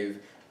cave,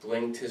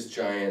 blinked his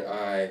giant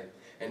eye,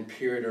 and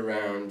peered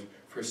around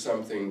for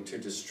something to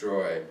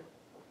destroy.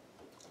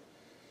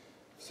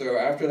 So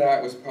after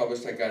that was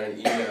published, I got an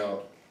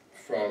email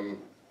from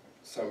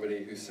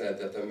somebody who said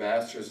that the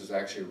Masters was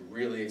actually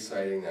really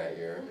exciting that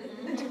year,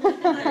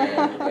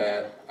 and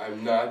that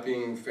I'm not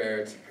being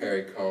fair to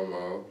Perry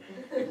Como,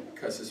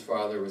 because his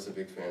father was a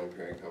big fan of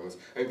Perry Como's.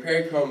 I mean,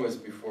 Perry Como was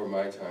before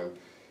my time,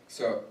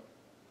 so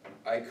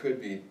I could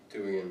be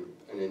doing him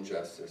an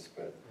injustice,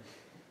 but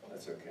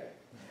that's okay.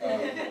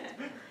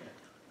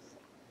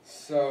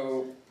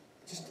 So,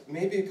 just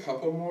maybe a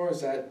couple more,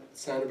 does that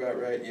sound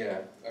about right?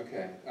 Yeah,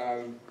 okay.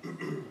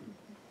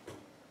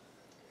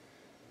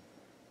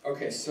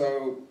 Okay,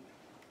 so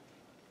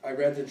I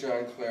read the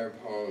John Clare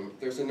poem.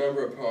 There's a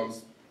number of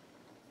poems,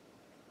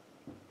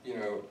 you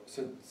know,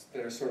 so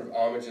that are sort of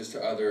homages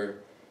to other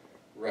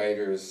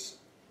writers.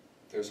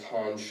 There's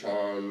Han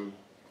Shan,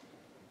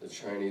 the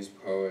Chinese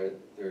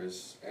poet.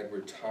 There's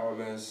Edward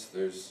Thomas.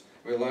 There's,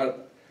 I mean,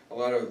 a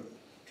lot of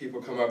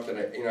people come up that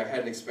I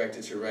hadn't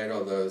expected to write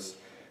all those,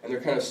 and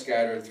they're kind of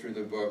scattered through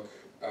the book.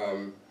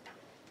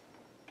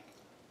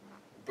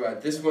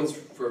 But this one's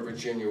for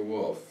Virginia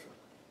Woolf.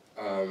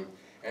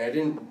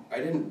 And I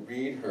didn't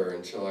read her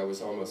until I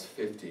was almost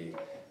 50,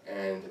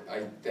 and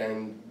I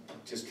then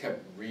just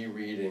kept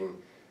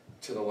rereading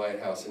To the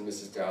Lighthouse and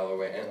Mrs.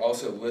 Dalloway, and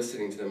also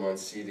listening to them on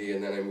CD,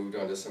 and then I moved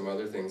on to some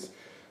other things.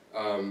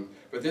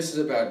 But this is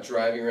about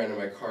driving around in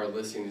my car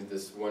listening to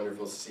this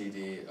wonderful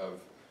CD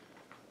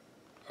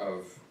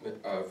of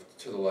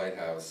To the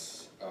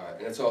Lighthouse,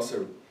 and it's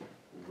also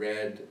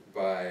read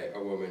by a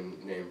woman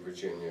named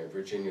Virginia.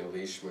 Virginia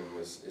Leishman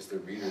is the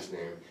reader's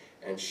name,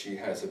 and she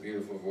has a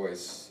beautiful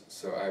voice,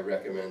 so I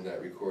recommend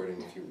that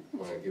recording if you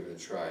want to give it a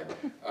try.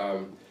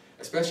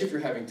 Especially if you're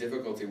having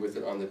difficulty with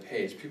it on the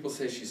page. People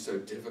say she's so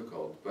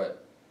difficult,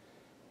 but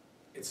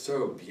it's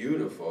so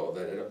beautiful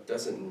that it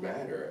doesn't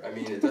matter. I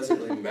mean, it doesn't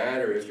really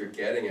matter if you're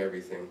getting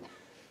everything.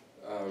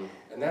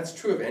 And that's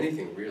true of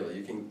anything, really.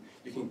 You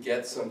can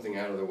get something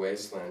out of the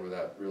wasteland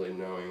without really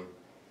knowing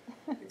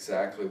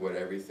exactly what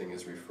everything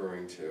is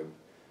referring to.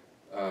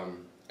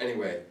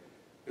 Anyway,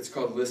 it's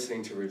called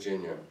Listening to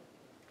Virginia.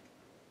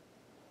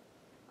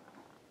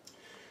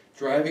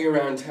 Driving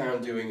around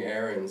town doing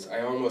errands, I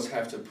almost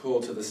have to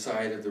pull to the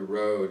side of the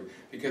road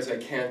because I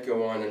can't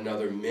go on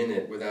another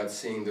minute without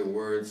seeing the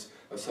words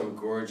of some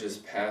gorgeous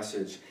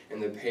passage in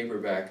the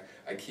paperback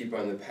I keep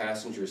on the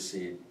passenger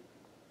seat.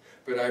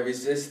 But I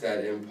resist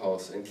that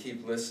impulse and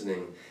keep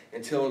listening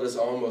until it is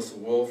almost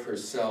Woolf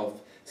herself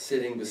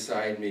sitting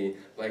beside me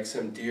like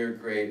some dear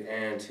great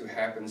aunt who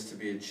happens to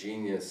be a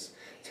genius,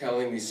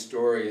 telling me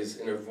stories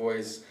in a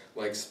voice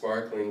like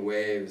sparkling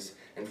waves,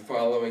 and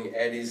following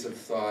eddies of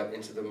thought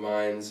into the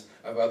minds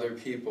of other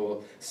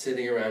people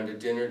sitting around a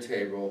dinner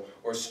table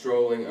or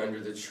strolling under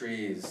the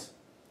trees,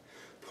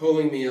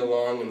 pulling me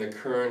along in the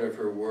current of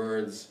her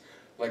words,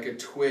 like a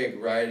twig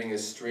riding a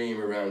stream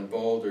around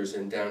boulders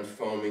and down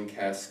foaming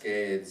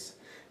cascades,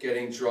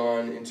 getting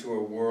drawn into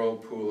a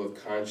whirlpool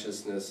of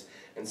consciousness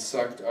and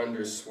sucked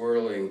under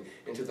swirling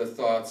into the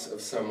thoughts of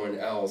someone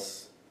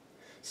else,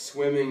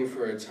 swimming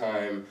for a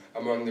time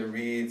among the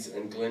reeds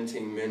and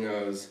glinting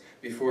minnows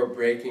before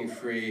breaking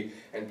free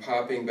and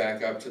popping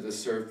back up to the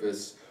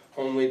surface,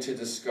 only to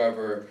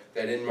discover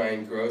that in my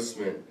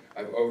engrossment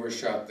I've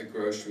overshot the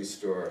grocery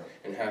store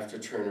and have to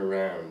turn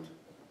around.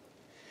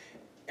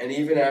 And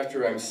even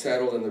after I'm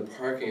settled in the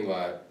parking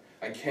lot,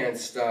 I can't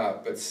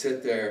stop but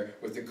sit there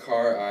with the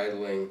car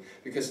idling,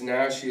 because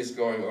now she is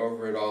going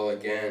over it all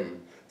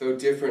again, though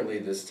differently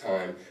this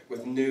time,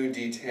 with new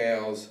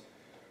details,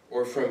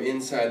 or from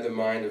inside the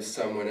mind of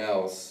someone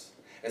else,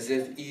 as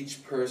if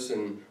each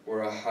person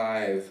were a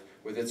hive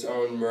with its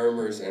own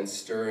murmurs and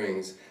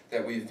stirrings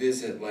that we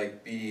visit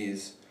like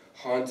bees,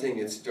 haunting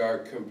its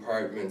dark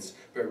compartments,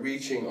 but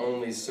reaching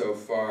only so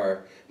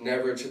far,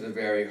 never to the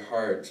very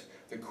heart,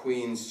 the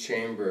queen's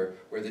chamber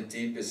where the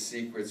deepest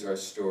secrets are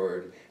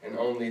stored, and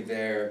only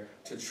there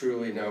to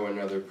truly know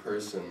another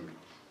person.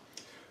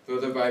 Though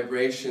the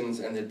vibrations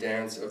and the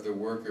dance of the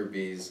worker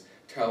bees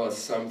tell us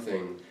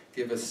something,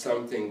 give us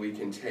something we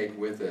can take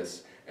with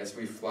us as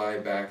we fly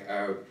back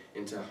out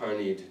into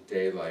honeyed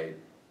daylight.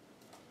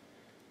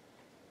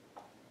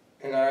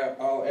 And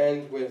I'll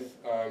end with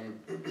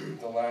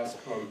the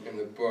last poem in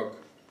the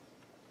book,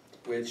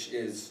 which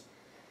is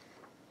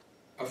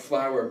a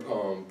flower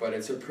poem, but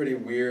it's a pretty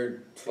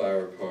weird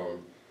flower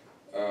poem.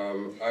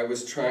 I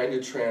was trying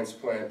to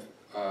transplant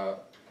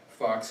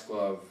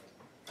foxglove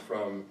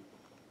from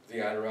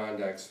the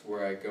Adirondacks,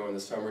 where I go in the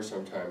summer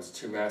sometimes,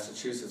 to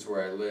Massachusetts,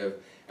 where I live,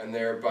 and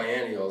they're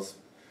biennials,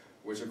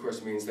 which of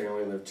course means they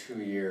only live 2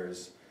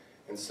 years.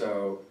 And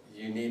so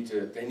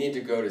they need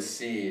to go to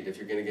seed if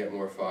you're going to get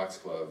more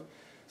foxglove.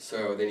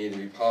 So they need to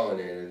be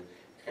pollinated,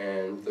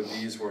 and the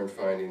bees weren't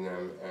finding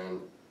them,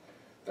 and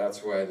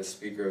that's why the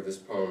speaker of this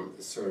poem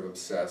is sort of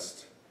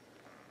obsessed.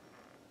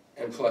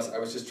 And plus, I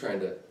was just trying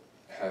to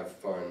have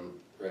fun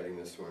writing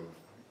this one.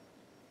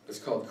 It's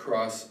called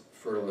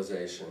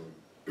Cross-Fertilization.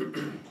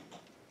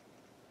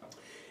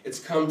 It's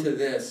come to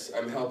this,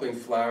 I'm helping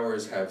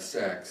flowers have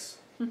sex,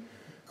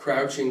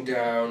 crouching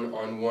down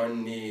on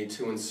one knee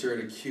to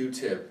insert a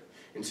Q-tip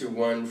into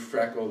one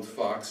freckled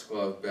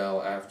foxglove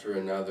bell after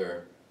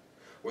another,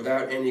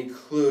 without any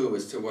clue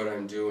as to what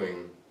I'm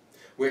doing,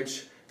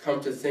 which, come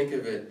to think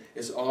of it,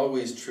 is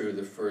always true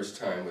the first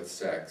time with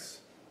sex.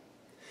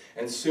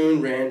 And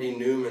soon Randy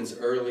Newman's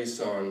early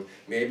song,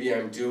 Maybe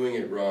I'm Doing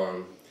It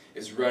Wrong,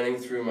 is running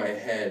through my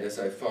head as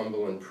I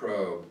fumble and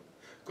probe,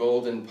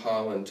 golden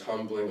pollen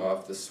tumbling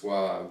off the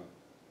swab.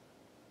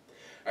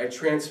 I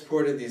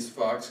transported these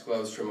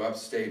foxgloves from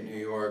upstate New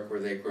York, where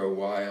they grow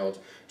wild,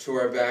 to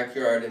our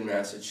backyard in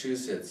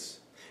Massachusetts,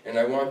 and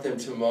I want them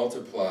to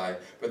multiply,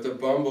 but the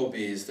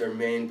bumblebees, their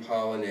main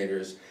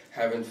pollinators,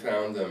 haven't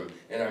found them,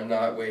 and I'm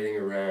not waiting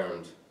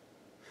around.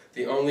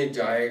 The only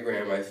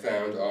diagram I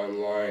found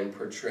online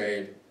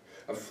portrayed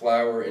a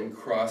flower in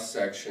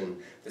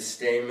cross-section, the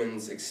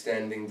stamens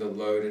extending the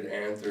loaded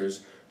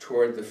anthers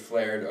toward the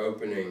flared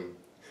opening.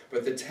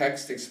 But the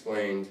text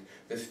explained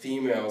the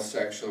female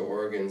sexual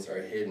organs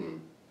are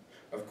hidden.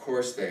 Of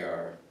course they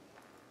are.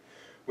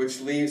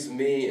 Which leaves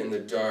me in the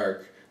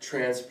dark,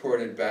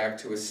 transported back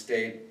to a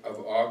state of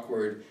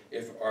awkward,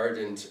 if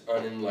ardent,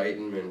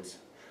 unenlightenment,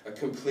 a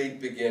complete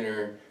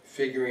beginner,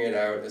 figuring it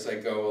out as I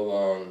go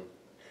along,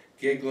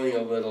 giggling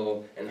a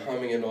little and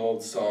humming an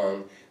old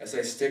song as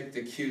I stick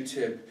the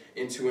Q-tip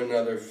into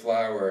another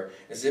flower,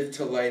 as if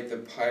to light the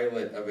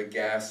pilot of a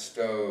gas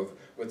stove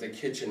with a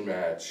kitchen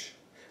match,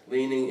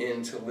 leaning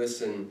in to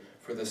listen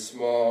for the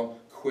small,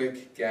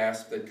 quick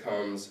gasp that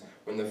comes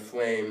when the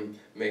flame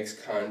makes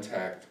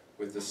contact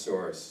with the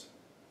source.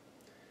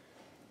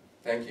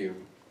 Thank you.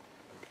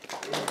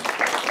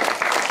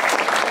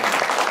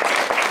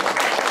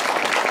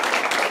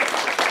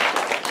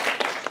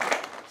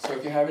 So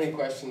if you have any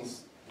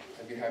questions,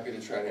 I'd be happy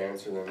to try to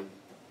answer them.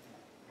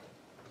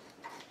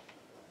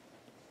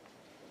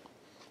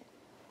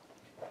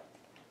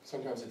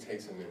 Sometimes it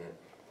takes a minute.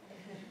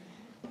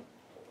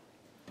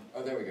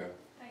 Oh, there we go.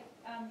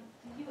 Hi.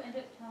 Did you end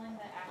up telling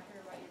the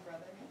actor about your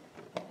brother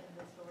in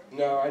the story?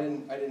 No,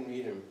 I didn't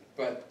meet him.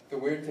 But the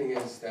weird thing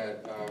is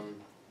that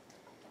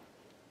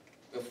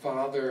the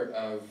father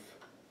of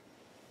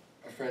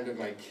a friend of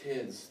my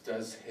kids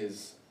does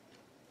his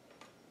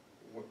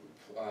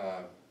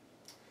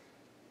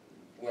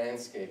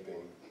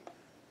landscaping,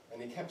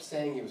 and he kept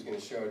saying he was going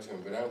to show it to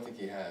him, but I don't think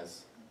he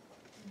has.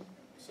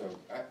 So,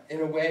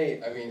 in a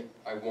way, I mean,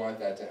 I want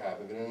that to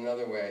happen, but in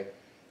another way,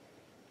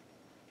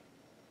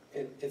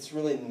 it's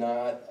really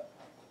not.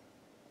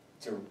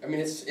 I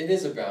mean, it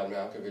is about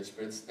Malkovich,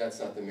 but that's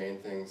not the main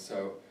thing.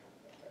 So,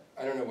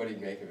 I don't know what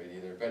he'd make of it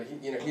either. But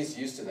he's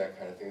used to that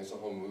kind of thing. There's a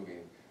whole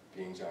movie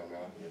being John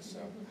Malkovich, so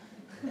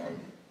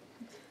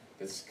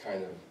it's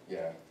kind of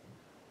yeah.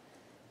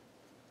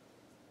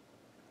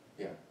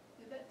 Did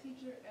that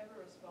teacher ever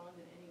respond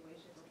in any way,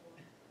 shape, or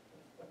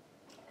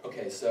form?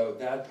 Okay, so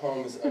that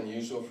poem is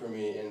unusual for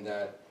me in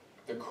that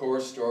the core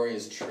story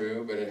is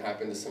true, but it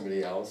happened to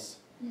somebody else.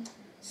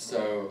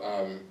 So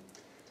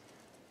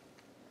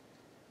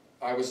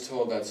I was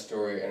told that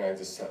story, and I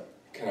just said,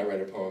 "Can I write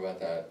a poem about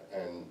that?"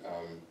 And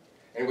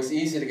it was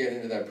easy to get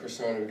into that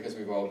persona because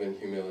we've all been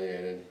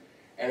humiliated.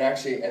 And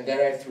actually, and then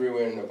I threw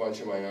in a bunch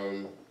of my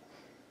own.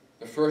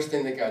 The first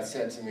thing that got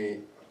said to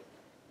me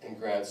in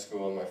grad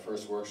school, in my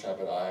first workshop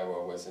at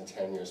Iowa, was, "In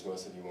 10 years,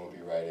 most of you won't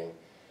be writing,"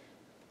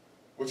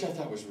 which I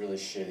thought was really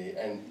shitty.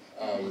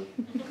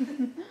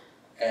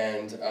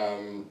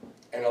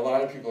 And a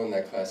lot of people in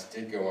that class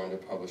did go on to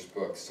publish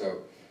books,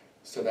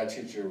 so that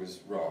teacher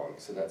was wrong,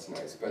 so that's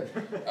nice.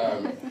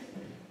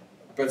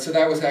 But so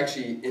that was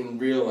actually, in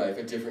real life,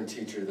 a different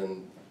teacher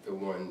than the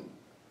one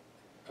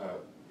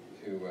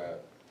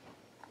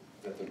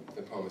that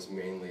the poem is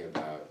mainly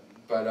about.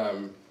 But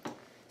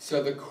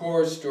so the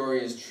core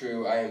story is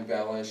true. I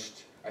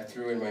embellished. I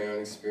threw in my own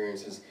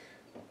experiences,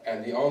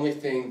 and the only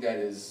thing that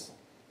is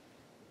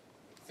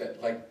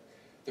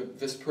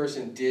this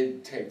person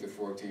did take the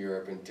fork to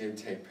Europe and did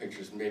take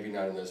pictures, maybe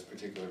not in those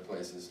particular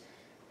places,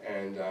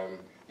 and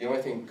the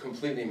only thing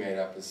completely made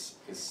up is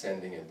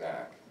sending it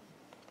back.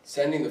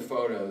 Sending the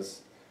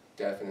photos,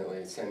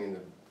 definitely. Sending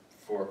the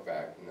fork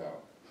back,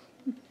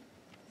 no.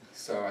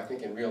 So I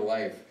think in real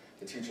life,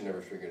 the teacher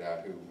never figured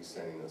out who was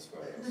sending those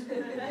photos.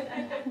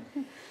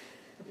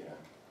 Yeah.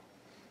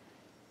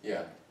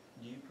 Yeah.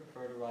 Do you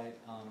prefer to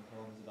write poems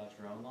about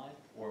your own life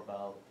or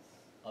about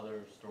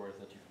other stories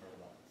that you've heard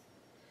about?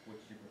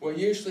 Which do you prefer? Well,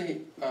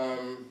 usually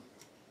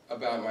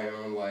about my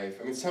own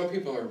life. I mean, some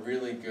people are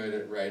really good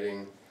at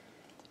writing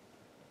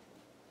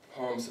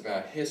poems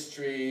about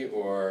history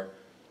or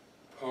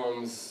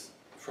poems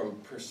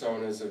from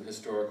personas of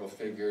historical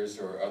figures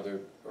or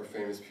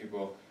famous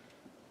people.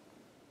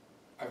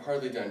 I've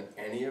hardly done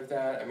any of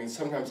that. I mean,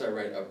 sometimes I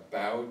write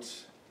about,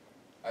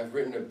 I've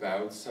written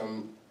about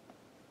some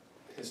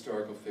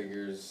historical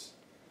figures,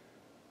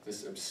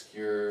 this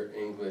obscure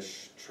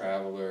English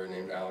traveler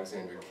named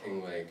Alexander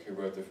Kinglake, who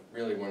wrote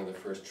really one of the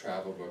first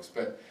travel books,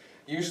 but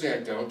usually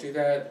I don't do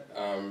that.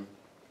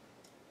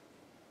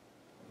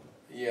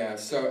 Yeah,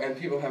 so, and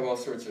people have all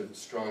sorts of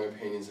strong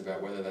opinions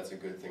about whether that's a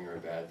good thing or a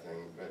bad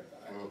thing, but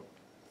I don't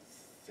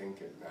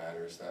think it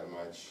matters that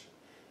much.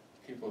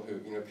 People who,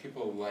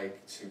 people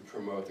like to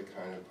promote the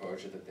kind of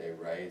poetry that they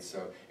write,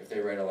 so if they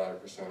write a lot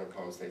of persona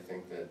poems, they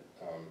think that,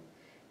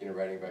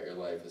 writing about your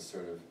life is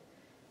sort of,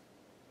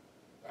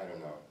 I don't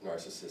know,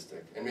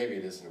 narcissistic, and maybe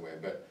it is in a way,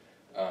 but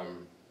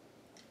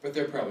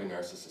they're probably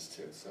narcissists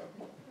too, so.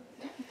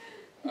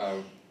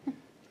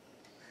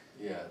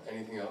 Yeah,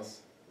 anything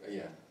else?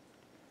 Yeah.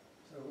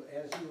 So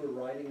as you were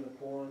writing the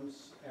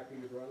poems after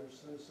your brother's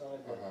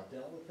suicide that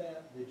dealt with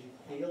that, did you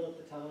feel at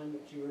the time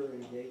that you were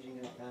engaging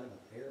in kind of a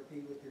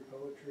therapy with your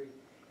poetry?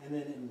 And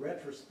then in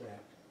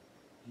retrospect,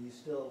 do you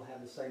still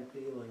have the same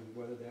feeling,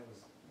 whether that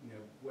was,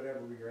 whatever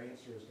your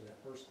answer is to that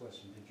first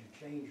question, did you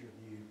change your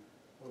view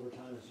over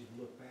time as you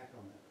look back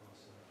on that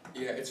process?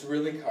 Yeah, it's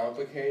really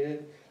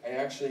complicated. I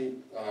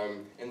actually,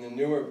 in the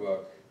newer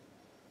book,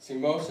 see,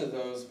 most of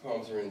those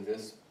poems are in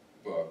this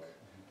book,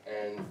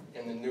 and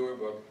in the newer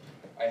book,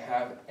 I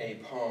have a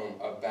poem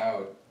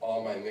about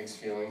all my mixed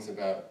feelings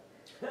about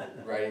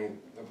writing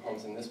the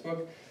poems in this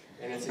book,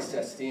 and it's a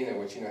sestina,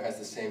 which has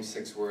the same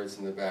 6 words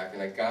in the back,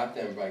 and I got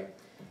them by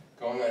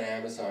going on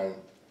Amazon,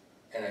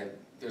 and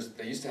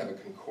they used to have a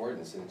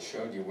concordance, and it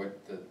showed you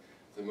what the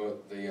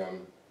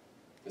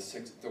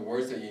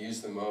words that you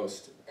use the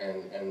most,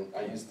 and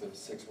I used the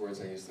 6 words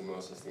I used the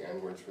most as the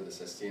end words for the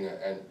sestina,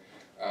 and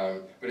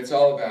but it's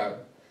all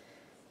about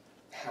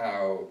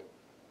how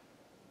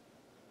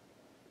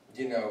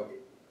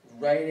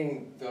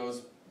writing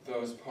those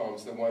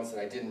poems, the ones that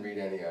I didn't read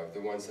any of,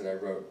 the ones that I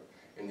wrote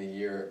in the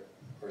year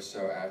or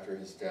so after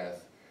his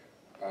death,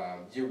 I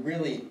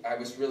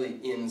was really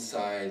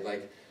inside,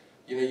 like,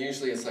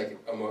 usually it's like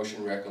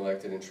emotion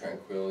recollected and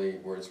tranquility,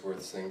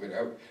 Wordsworth's thing, but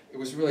it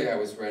was really, I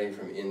was writing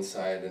from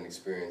inside an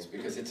experience,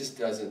 because it just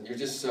doesn't, you're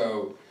just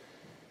so,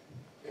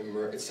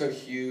 it's so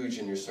huge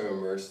and you're so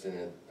immersed in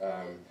it.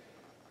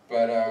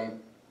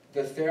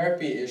 The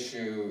therapy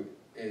issue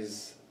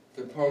is,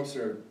 the poem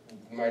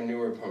my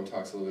newer poem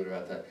talks a little bit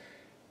about that.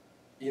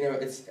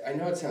 I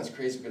know it sounds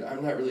crazy, but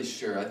I'm not really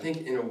sure. I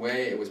think in a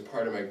way it was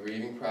part of my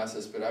grieving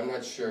process, but I'm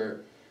not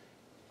sure.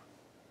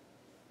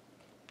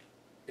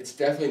 It's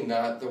definitely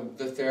not,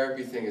 the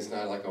therapy thing is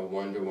not like a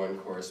one-to-one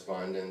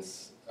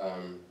correspondence.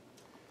 It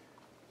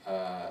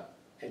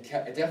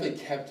definitely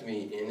kept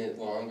me in it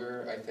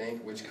longer, I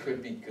think, which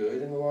could be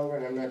good in the long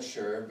run, I'm not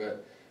sure,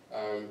 but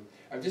I'm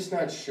just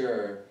not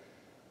sure.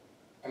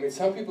 I mean,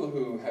 some people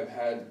who have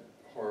had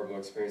horrible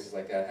experiences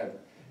like that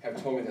have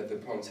told me that the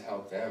poems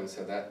help them,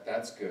 so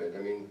that's good. I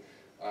mean,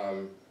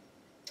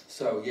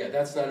 so yeah,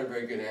 that's not a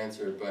very good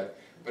answer, but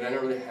I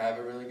don't really have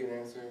a really good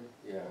answer.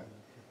 Yeah,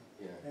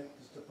 yeah. And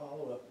just to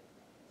follow up,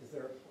 you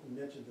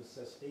mentioned the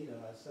sestina,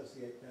 I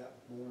associate that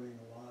with mourning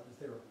a lot. Is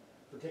there a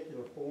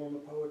particular form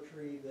of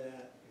poetry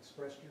that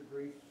expressed your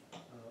grief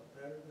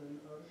better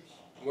than others?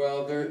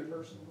 Well,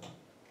 personally?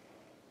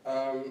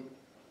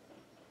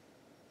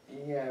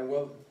 Yeah,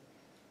 well,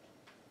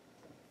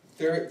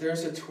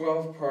 there's a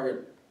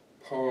 12-part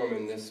poem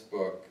in this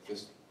book,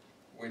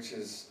 which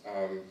is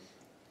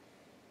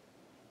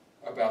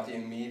about the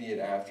immediate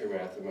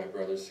aftermath of my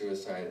brother's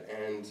suicide,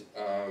 and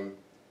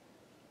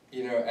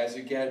as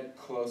you get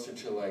closer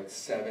to like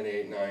 7,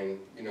 8, 9,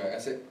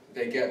 as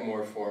they get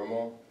more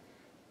formal,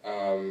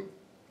 some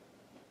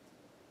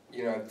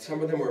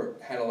of them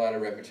had a lot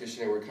of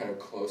repetition and were kind of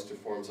close to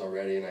forms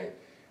already, and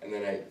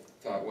then I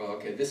thought, well,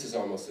 okay, this is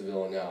almost a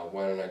villanelle.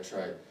 Why don't I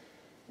try to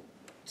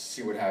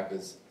see what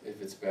happens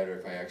if it's better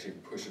if I actually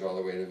push it all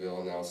the way to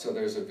villanelle. So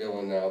there's a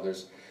villanelle,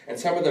 and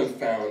some of them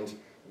found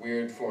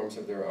weird forms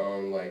of their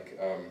own, like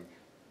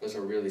there's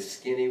a really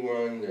skinny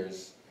one,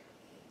 there's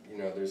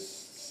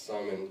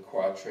some in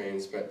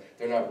quatrains, but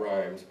they're not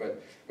rhymes,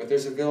 but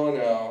there's a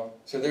villanelle,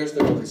 so there's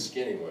the really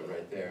skinny one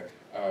right there,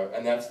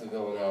 and that's the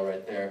villanelle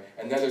right there,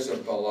 and then there's a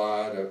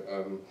ballade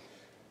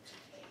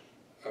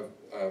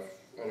of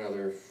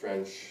another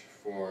French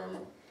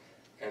form,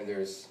 and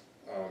there's,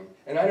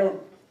 and I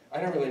don't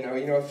really know,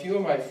 a few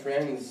of my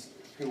friends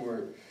who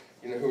were,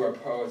 who are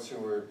poets who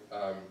were,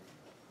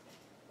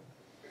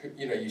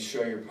 you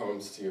show your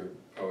poems to your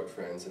poet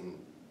friends and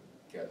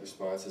get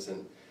responses,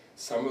 and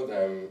some of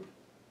them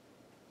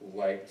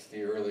liked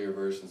the earlier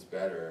versions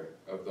better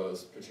of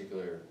those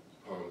particular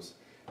poems,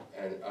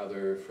 and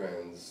other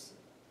friends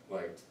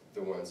liked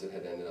the ones that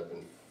had ended up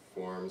in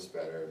forms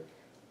better.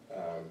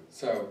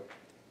 So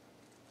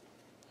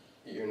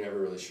you're never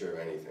really sure of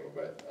anything,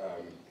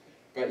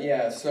 but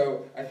yeah.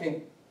 So I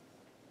think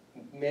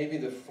maybe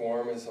the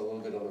form is a little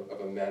bit of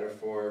a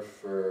metaphor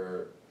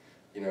for,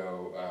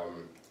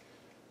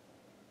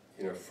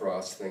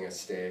 Frost's thing, a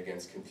stay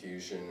against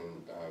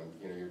confusion,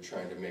 and you're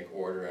trying to make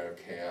order out of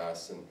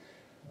chaos, and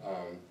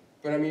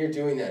But I mean, you're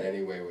doing that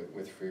anyway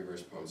with free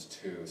verse poems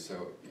too,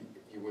 so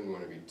you wouldn't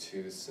want to be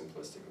too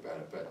simplistic about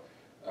it. But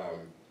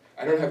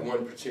I don't have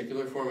one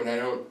particular form, and I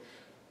don't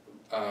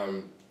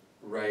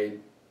write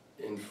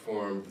in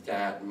form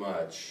that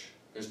much.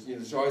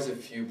 There's always a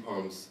few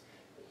poems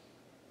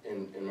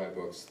in my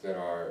books that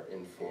are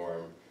in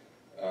form,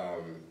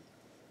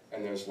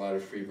 and there's a lot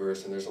of free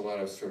verse, and there's a lot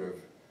of sort of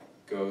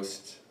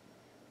ghost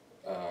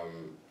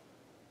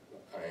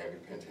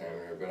iambic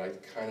pentameter, but I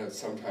kind of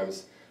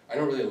sometimes, I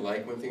don't really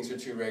like when things are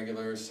too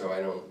regular, so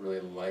I don't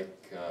really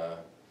like,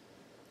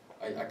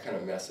 I kind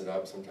of mess it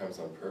up sometimes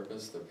on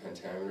purpose, the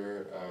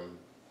pentameter.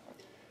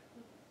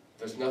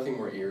 There's nothing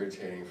more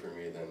irritating for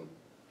me than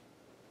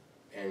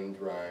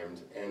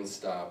end-rhymed,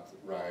 end-stopped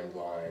rhymed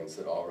lines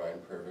that all rhyme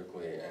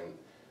perfectly, and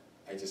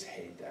I just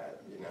hate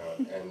that, you know.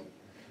 And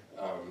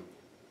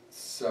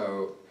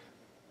so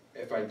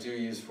if I do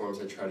use forms,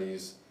 I try to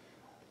use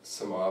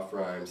some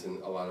off-rhymes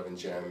and a lot of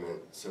enjambment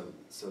so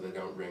they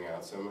don't ring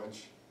out so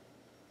much.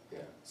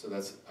 Yeah, so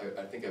that's,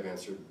 I think I've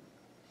answered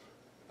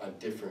a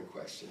different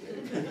question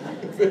maybe.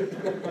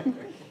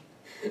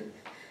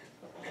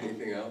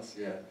 Anything else?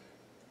 Yeah.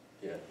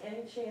 Yeah.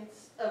 Any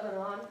chance of an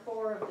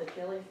encore of the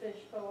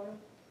jellyfish poem?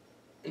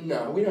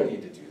 No, we don't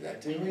need to do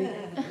that, do we?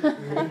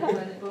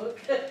 By the book?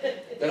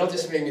 That'll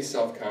just make me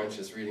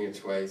self-conscious reading it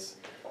twice.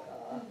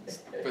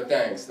 But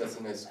thanks, that's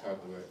a nice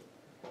compliment.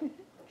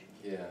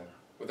 Yeah.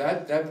 Well,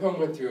 that poem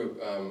went through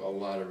a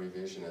lot of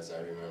revision, as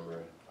I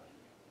remember.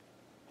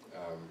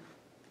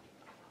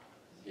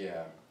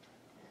 Yeah.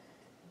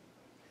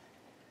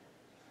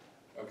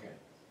 Okay.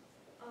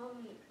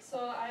 So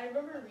I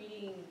remember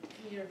reading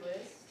Meter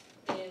Bliss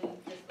in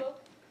this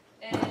book,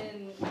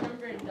 and I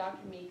remember in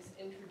Dr. Meek's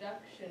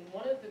introduction,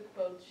 one of the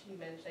quotes she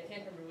mentioned, I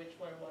can't remember which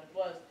one it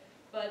was,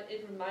 but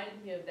it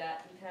reminded me of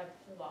that and kind of the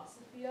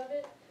philosophy of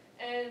it.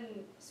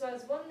 And so I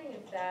was wondering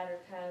if that or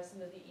kind of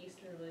some of the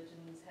Eastern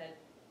religions had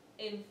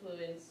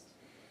influenced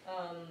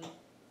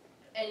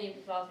any of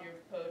the philosophy or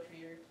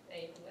poetry or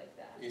anything like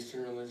that.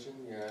 Eastern religion,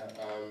 yeah.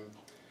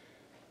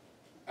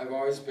 I've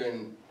always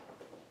been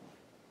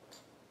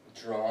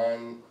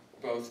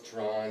both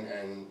drawn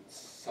and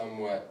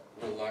somewhat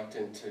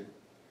reluctant to,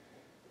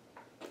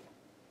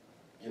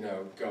 you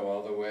know, go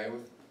all the way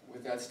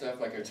with that stuff.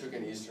 Like I took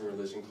an Eastern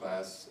religion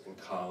class in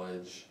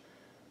college.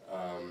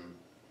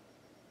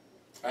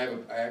 I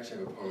actually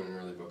have a poem in an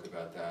early book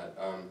about that.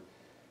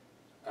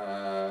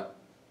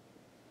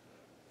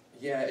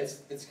 Yeah,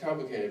 it's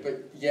complicated,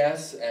 but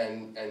yes,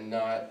 and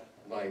not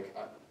like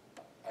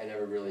I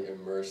never really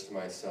immersed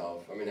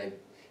myself. I mean,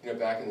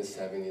 back in the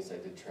 70s, I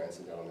did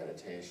transcendental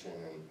meditation,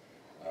 and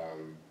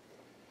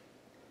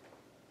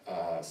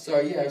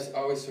so yeah, I've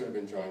always sort of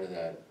been drawn to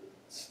that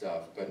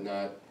stuff, but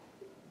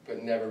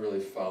never really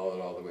followed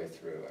all the way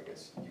through, I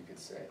guess you could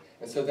say.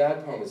 And so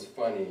that poem is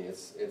funny.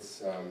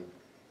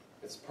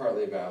 It's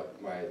partly about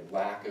my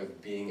lack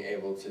of being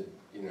able to,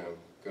 you know,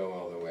 go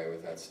all the way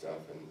with that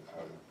stuff. And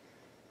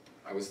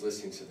I was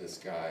listening to this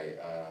guy.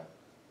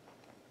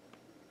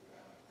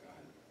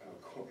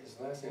 His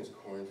last name's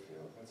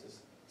Cornfield.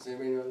 Does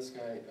anybody know this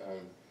guy?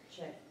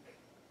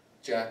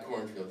 Jack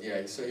Cornfield.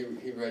 Yeah. So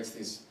he writes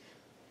these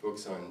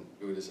books on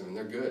Buddhism, and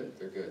they're good.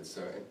 They're good.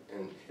 So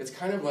and it's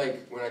kind of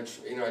like when I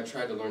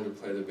tried to learn to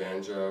play the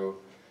banjo.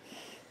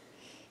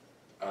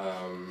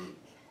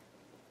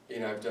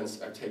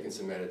 I've taken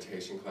some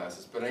meditation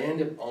classes, but I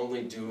end up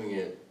only doing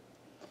it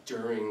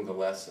during the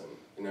lesson.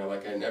 You know,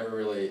 like I never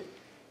really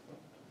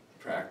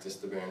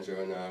practiced the banjo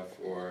enough,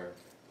 or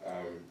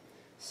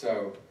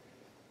so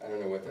I don't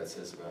know what that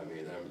says about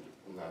me, that I'm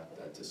not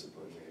that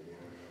disciplined, maybe, I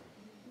don't know.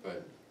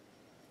 But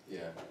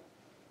yeah.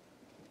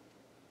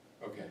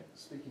 Okay.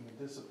 Speaking of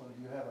discipline,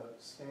 do you have a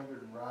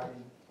standard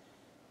writing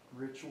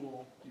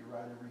ritual? Do you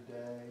write every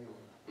day?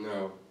 Or?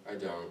 No, I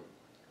don't.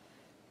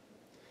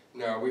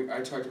 No,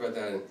 I talked about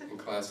that in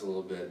class a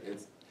little bit.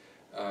 It's,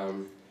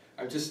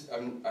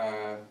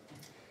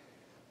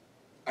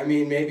 I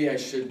mean, maybe I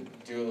should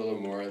do a little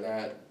more of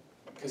that,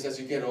 because as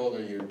you get older,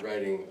 you're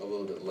writing a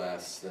little bit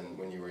less than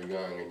when you were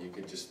young, and you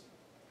could just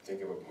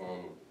think of a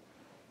poem,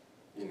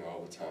 you know,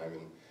 all the time,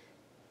 and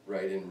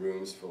write in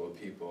rooms full of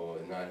people,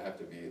 and not have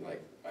to be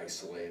like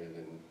isolated.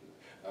 And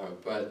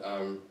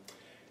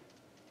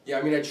yeah,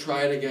 I mean, I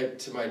try to get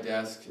to my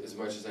desk as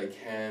much as I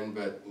can,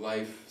 but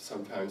life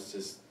sometimes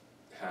just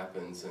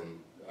happens, and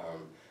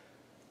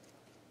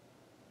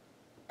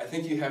I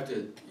think you have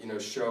to, you know,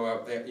 show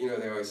up. They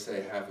always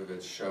say half of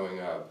it's showing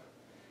up,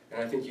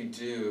 and I think you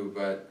do.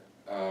 But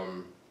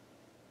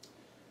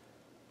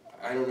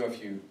I don't know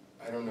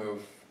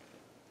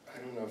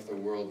if the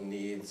world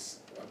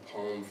needs a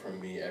poem from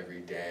me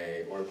every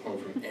day, or a poem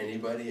from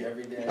anybody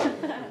every day.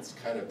 It's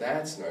kind of,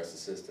 that's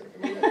narcissistic.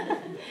 I mean,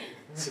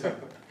 so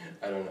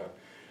I don't know.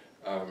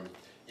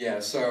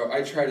 Yeah, so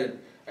I try to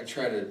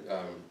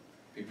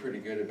be pretty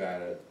good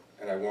about it,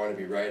 and I want to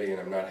be writing, and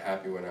I'm not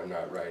happy when I'm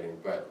not writing,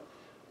 but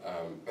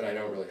I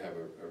don't really have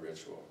a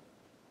ritual.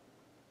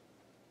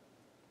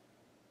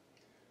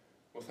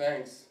 Well,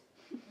 thanks.